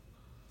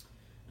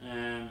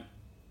 I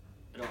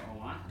don't know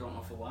why. I don't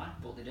know for why,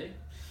 but they do.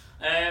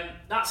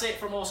 That's it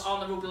from us on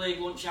the Rugby League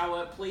Lunch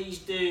Hour. Please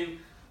do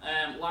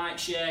like,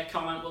 share,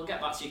 comment. We'll get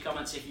back to your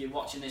comments if you're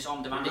watching this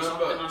on demand. It's on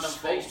demand on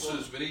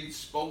sponsors. Facebook. We need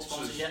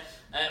sponsors. Yeah.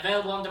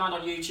 Available on demand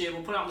on YouTube.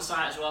 We'll put it on the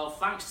site as well.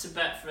 Thanks to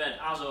Betfred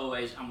as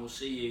always, and we'll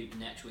see you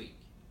next week.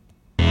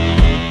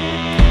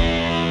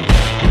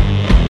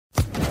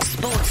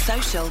 Sports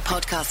Social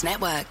Podcast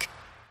Network.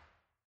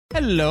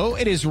 Hello,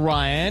 it is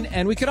Ryan,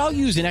 and we could all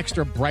use an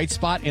extra bright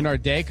spot in our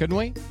day, couldn't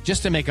we?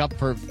 Just to make up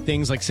for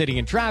things like sitting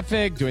in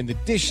traffic, doing the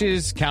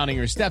dishes, counting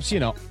your steps,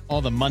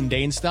 all the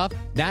mundane stuff.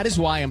 That is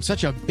why I'm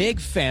such a big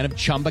fan of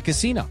Chumba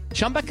Casino.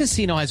 Chumba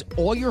Casino has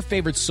all your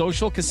favorite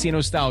social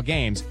casino-style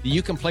games that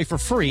you can play for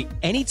free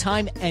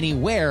anytime,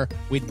 anywhere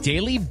with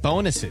daily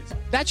bonuses.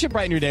 That should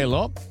brighten your day a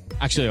little.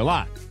 Actually, a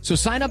lot. So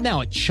sign up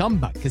now at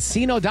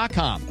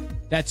ChumbaCasino.com.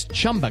 That's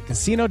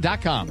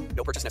ChumbaCasino.com.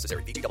 No purchase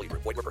necessary. VGW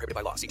Group. Void where prohibited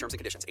by law. See terms and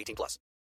conditions. 18+.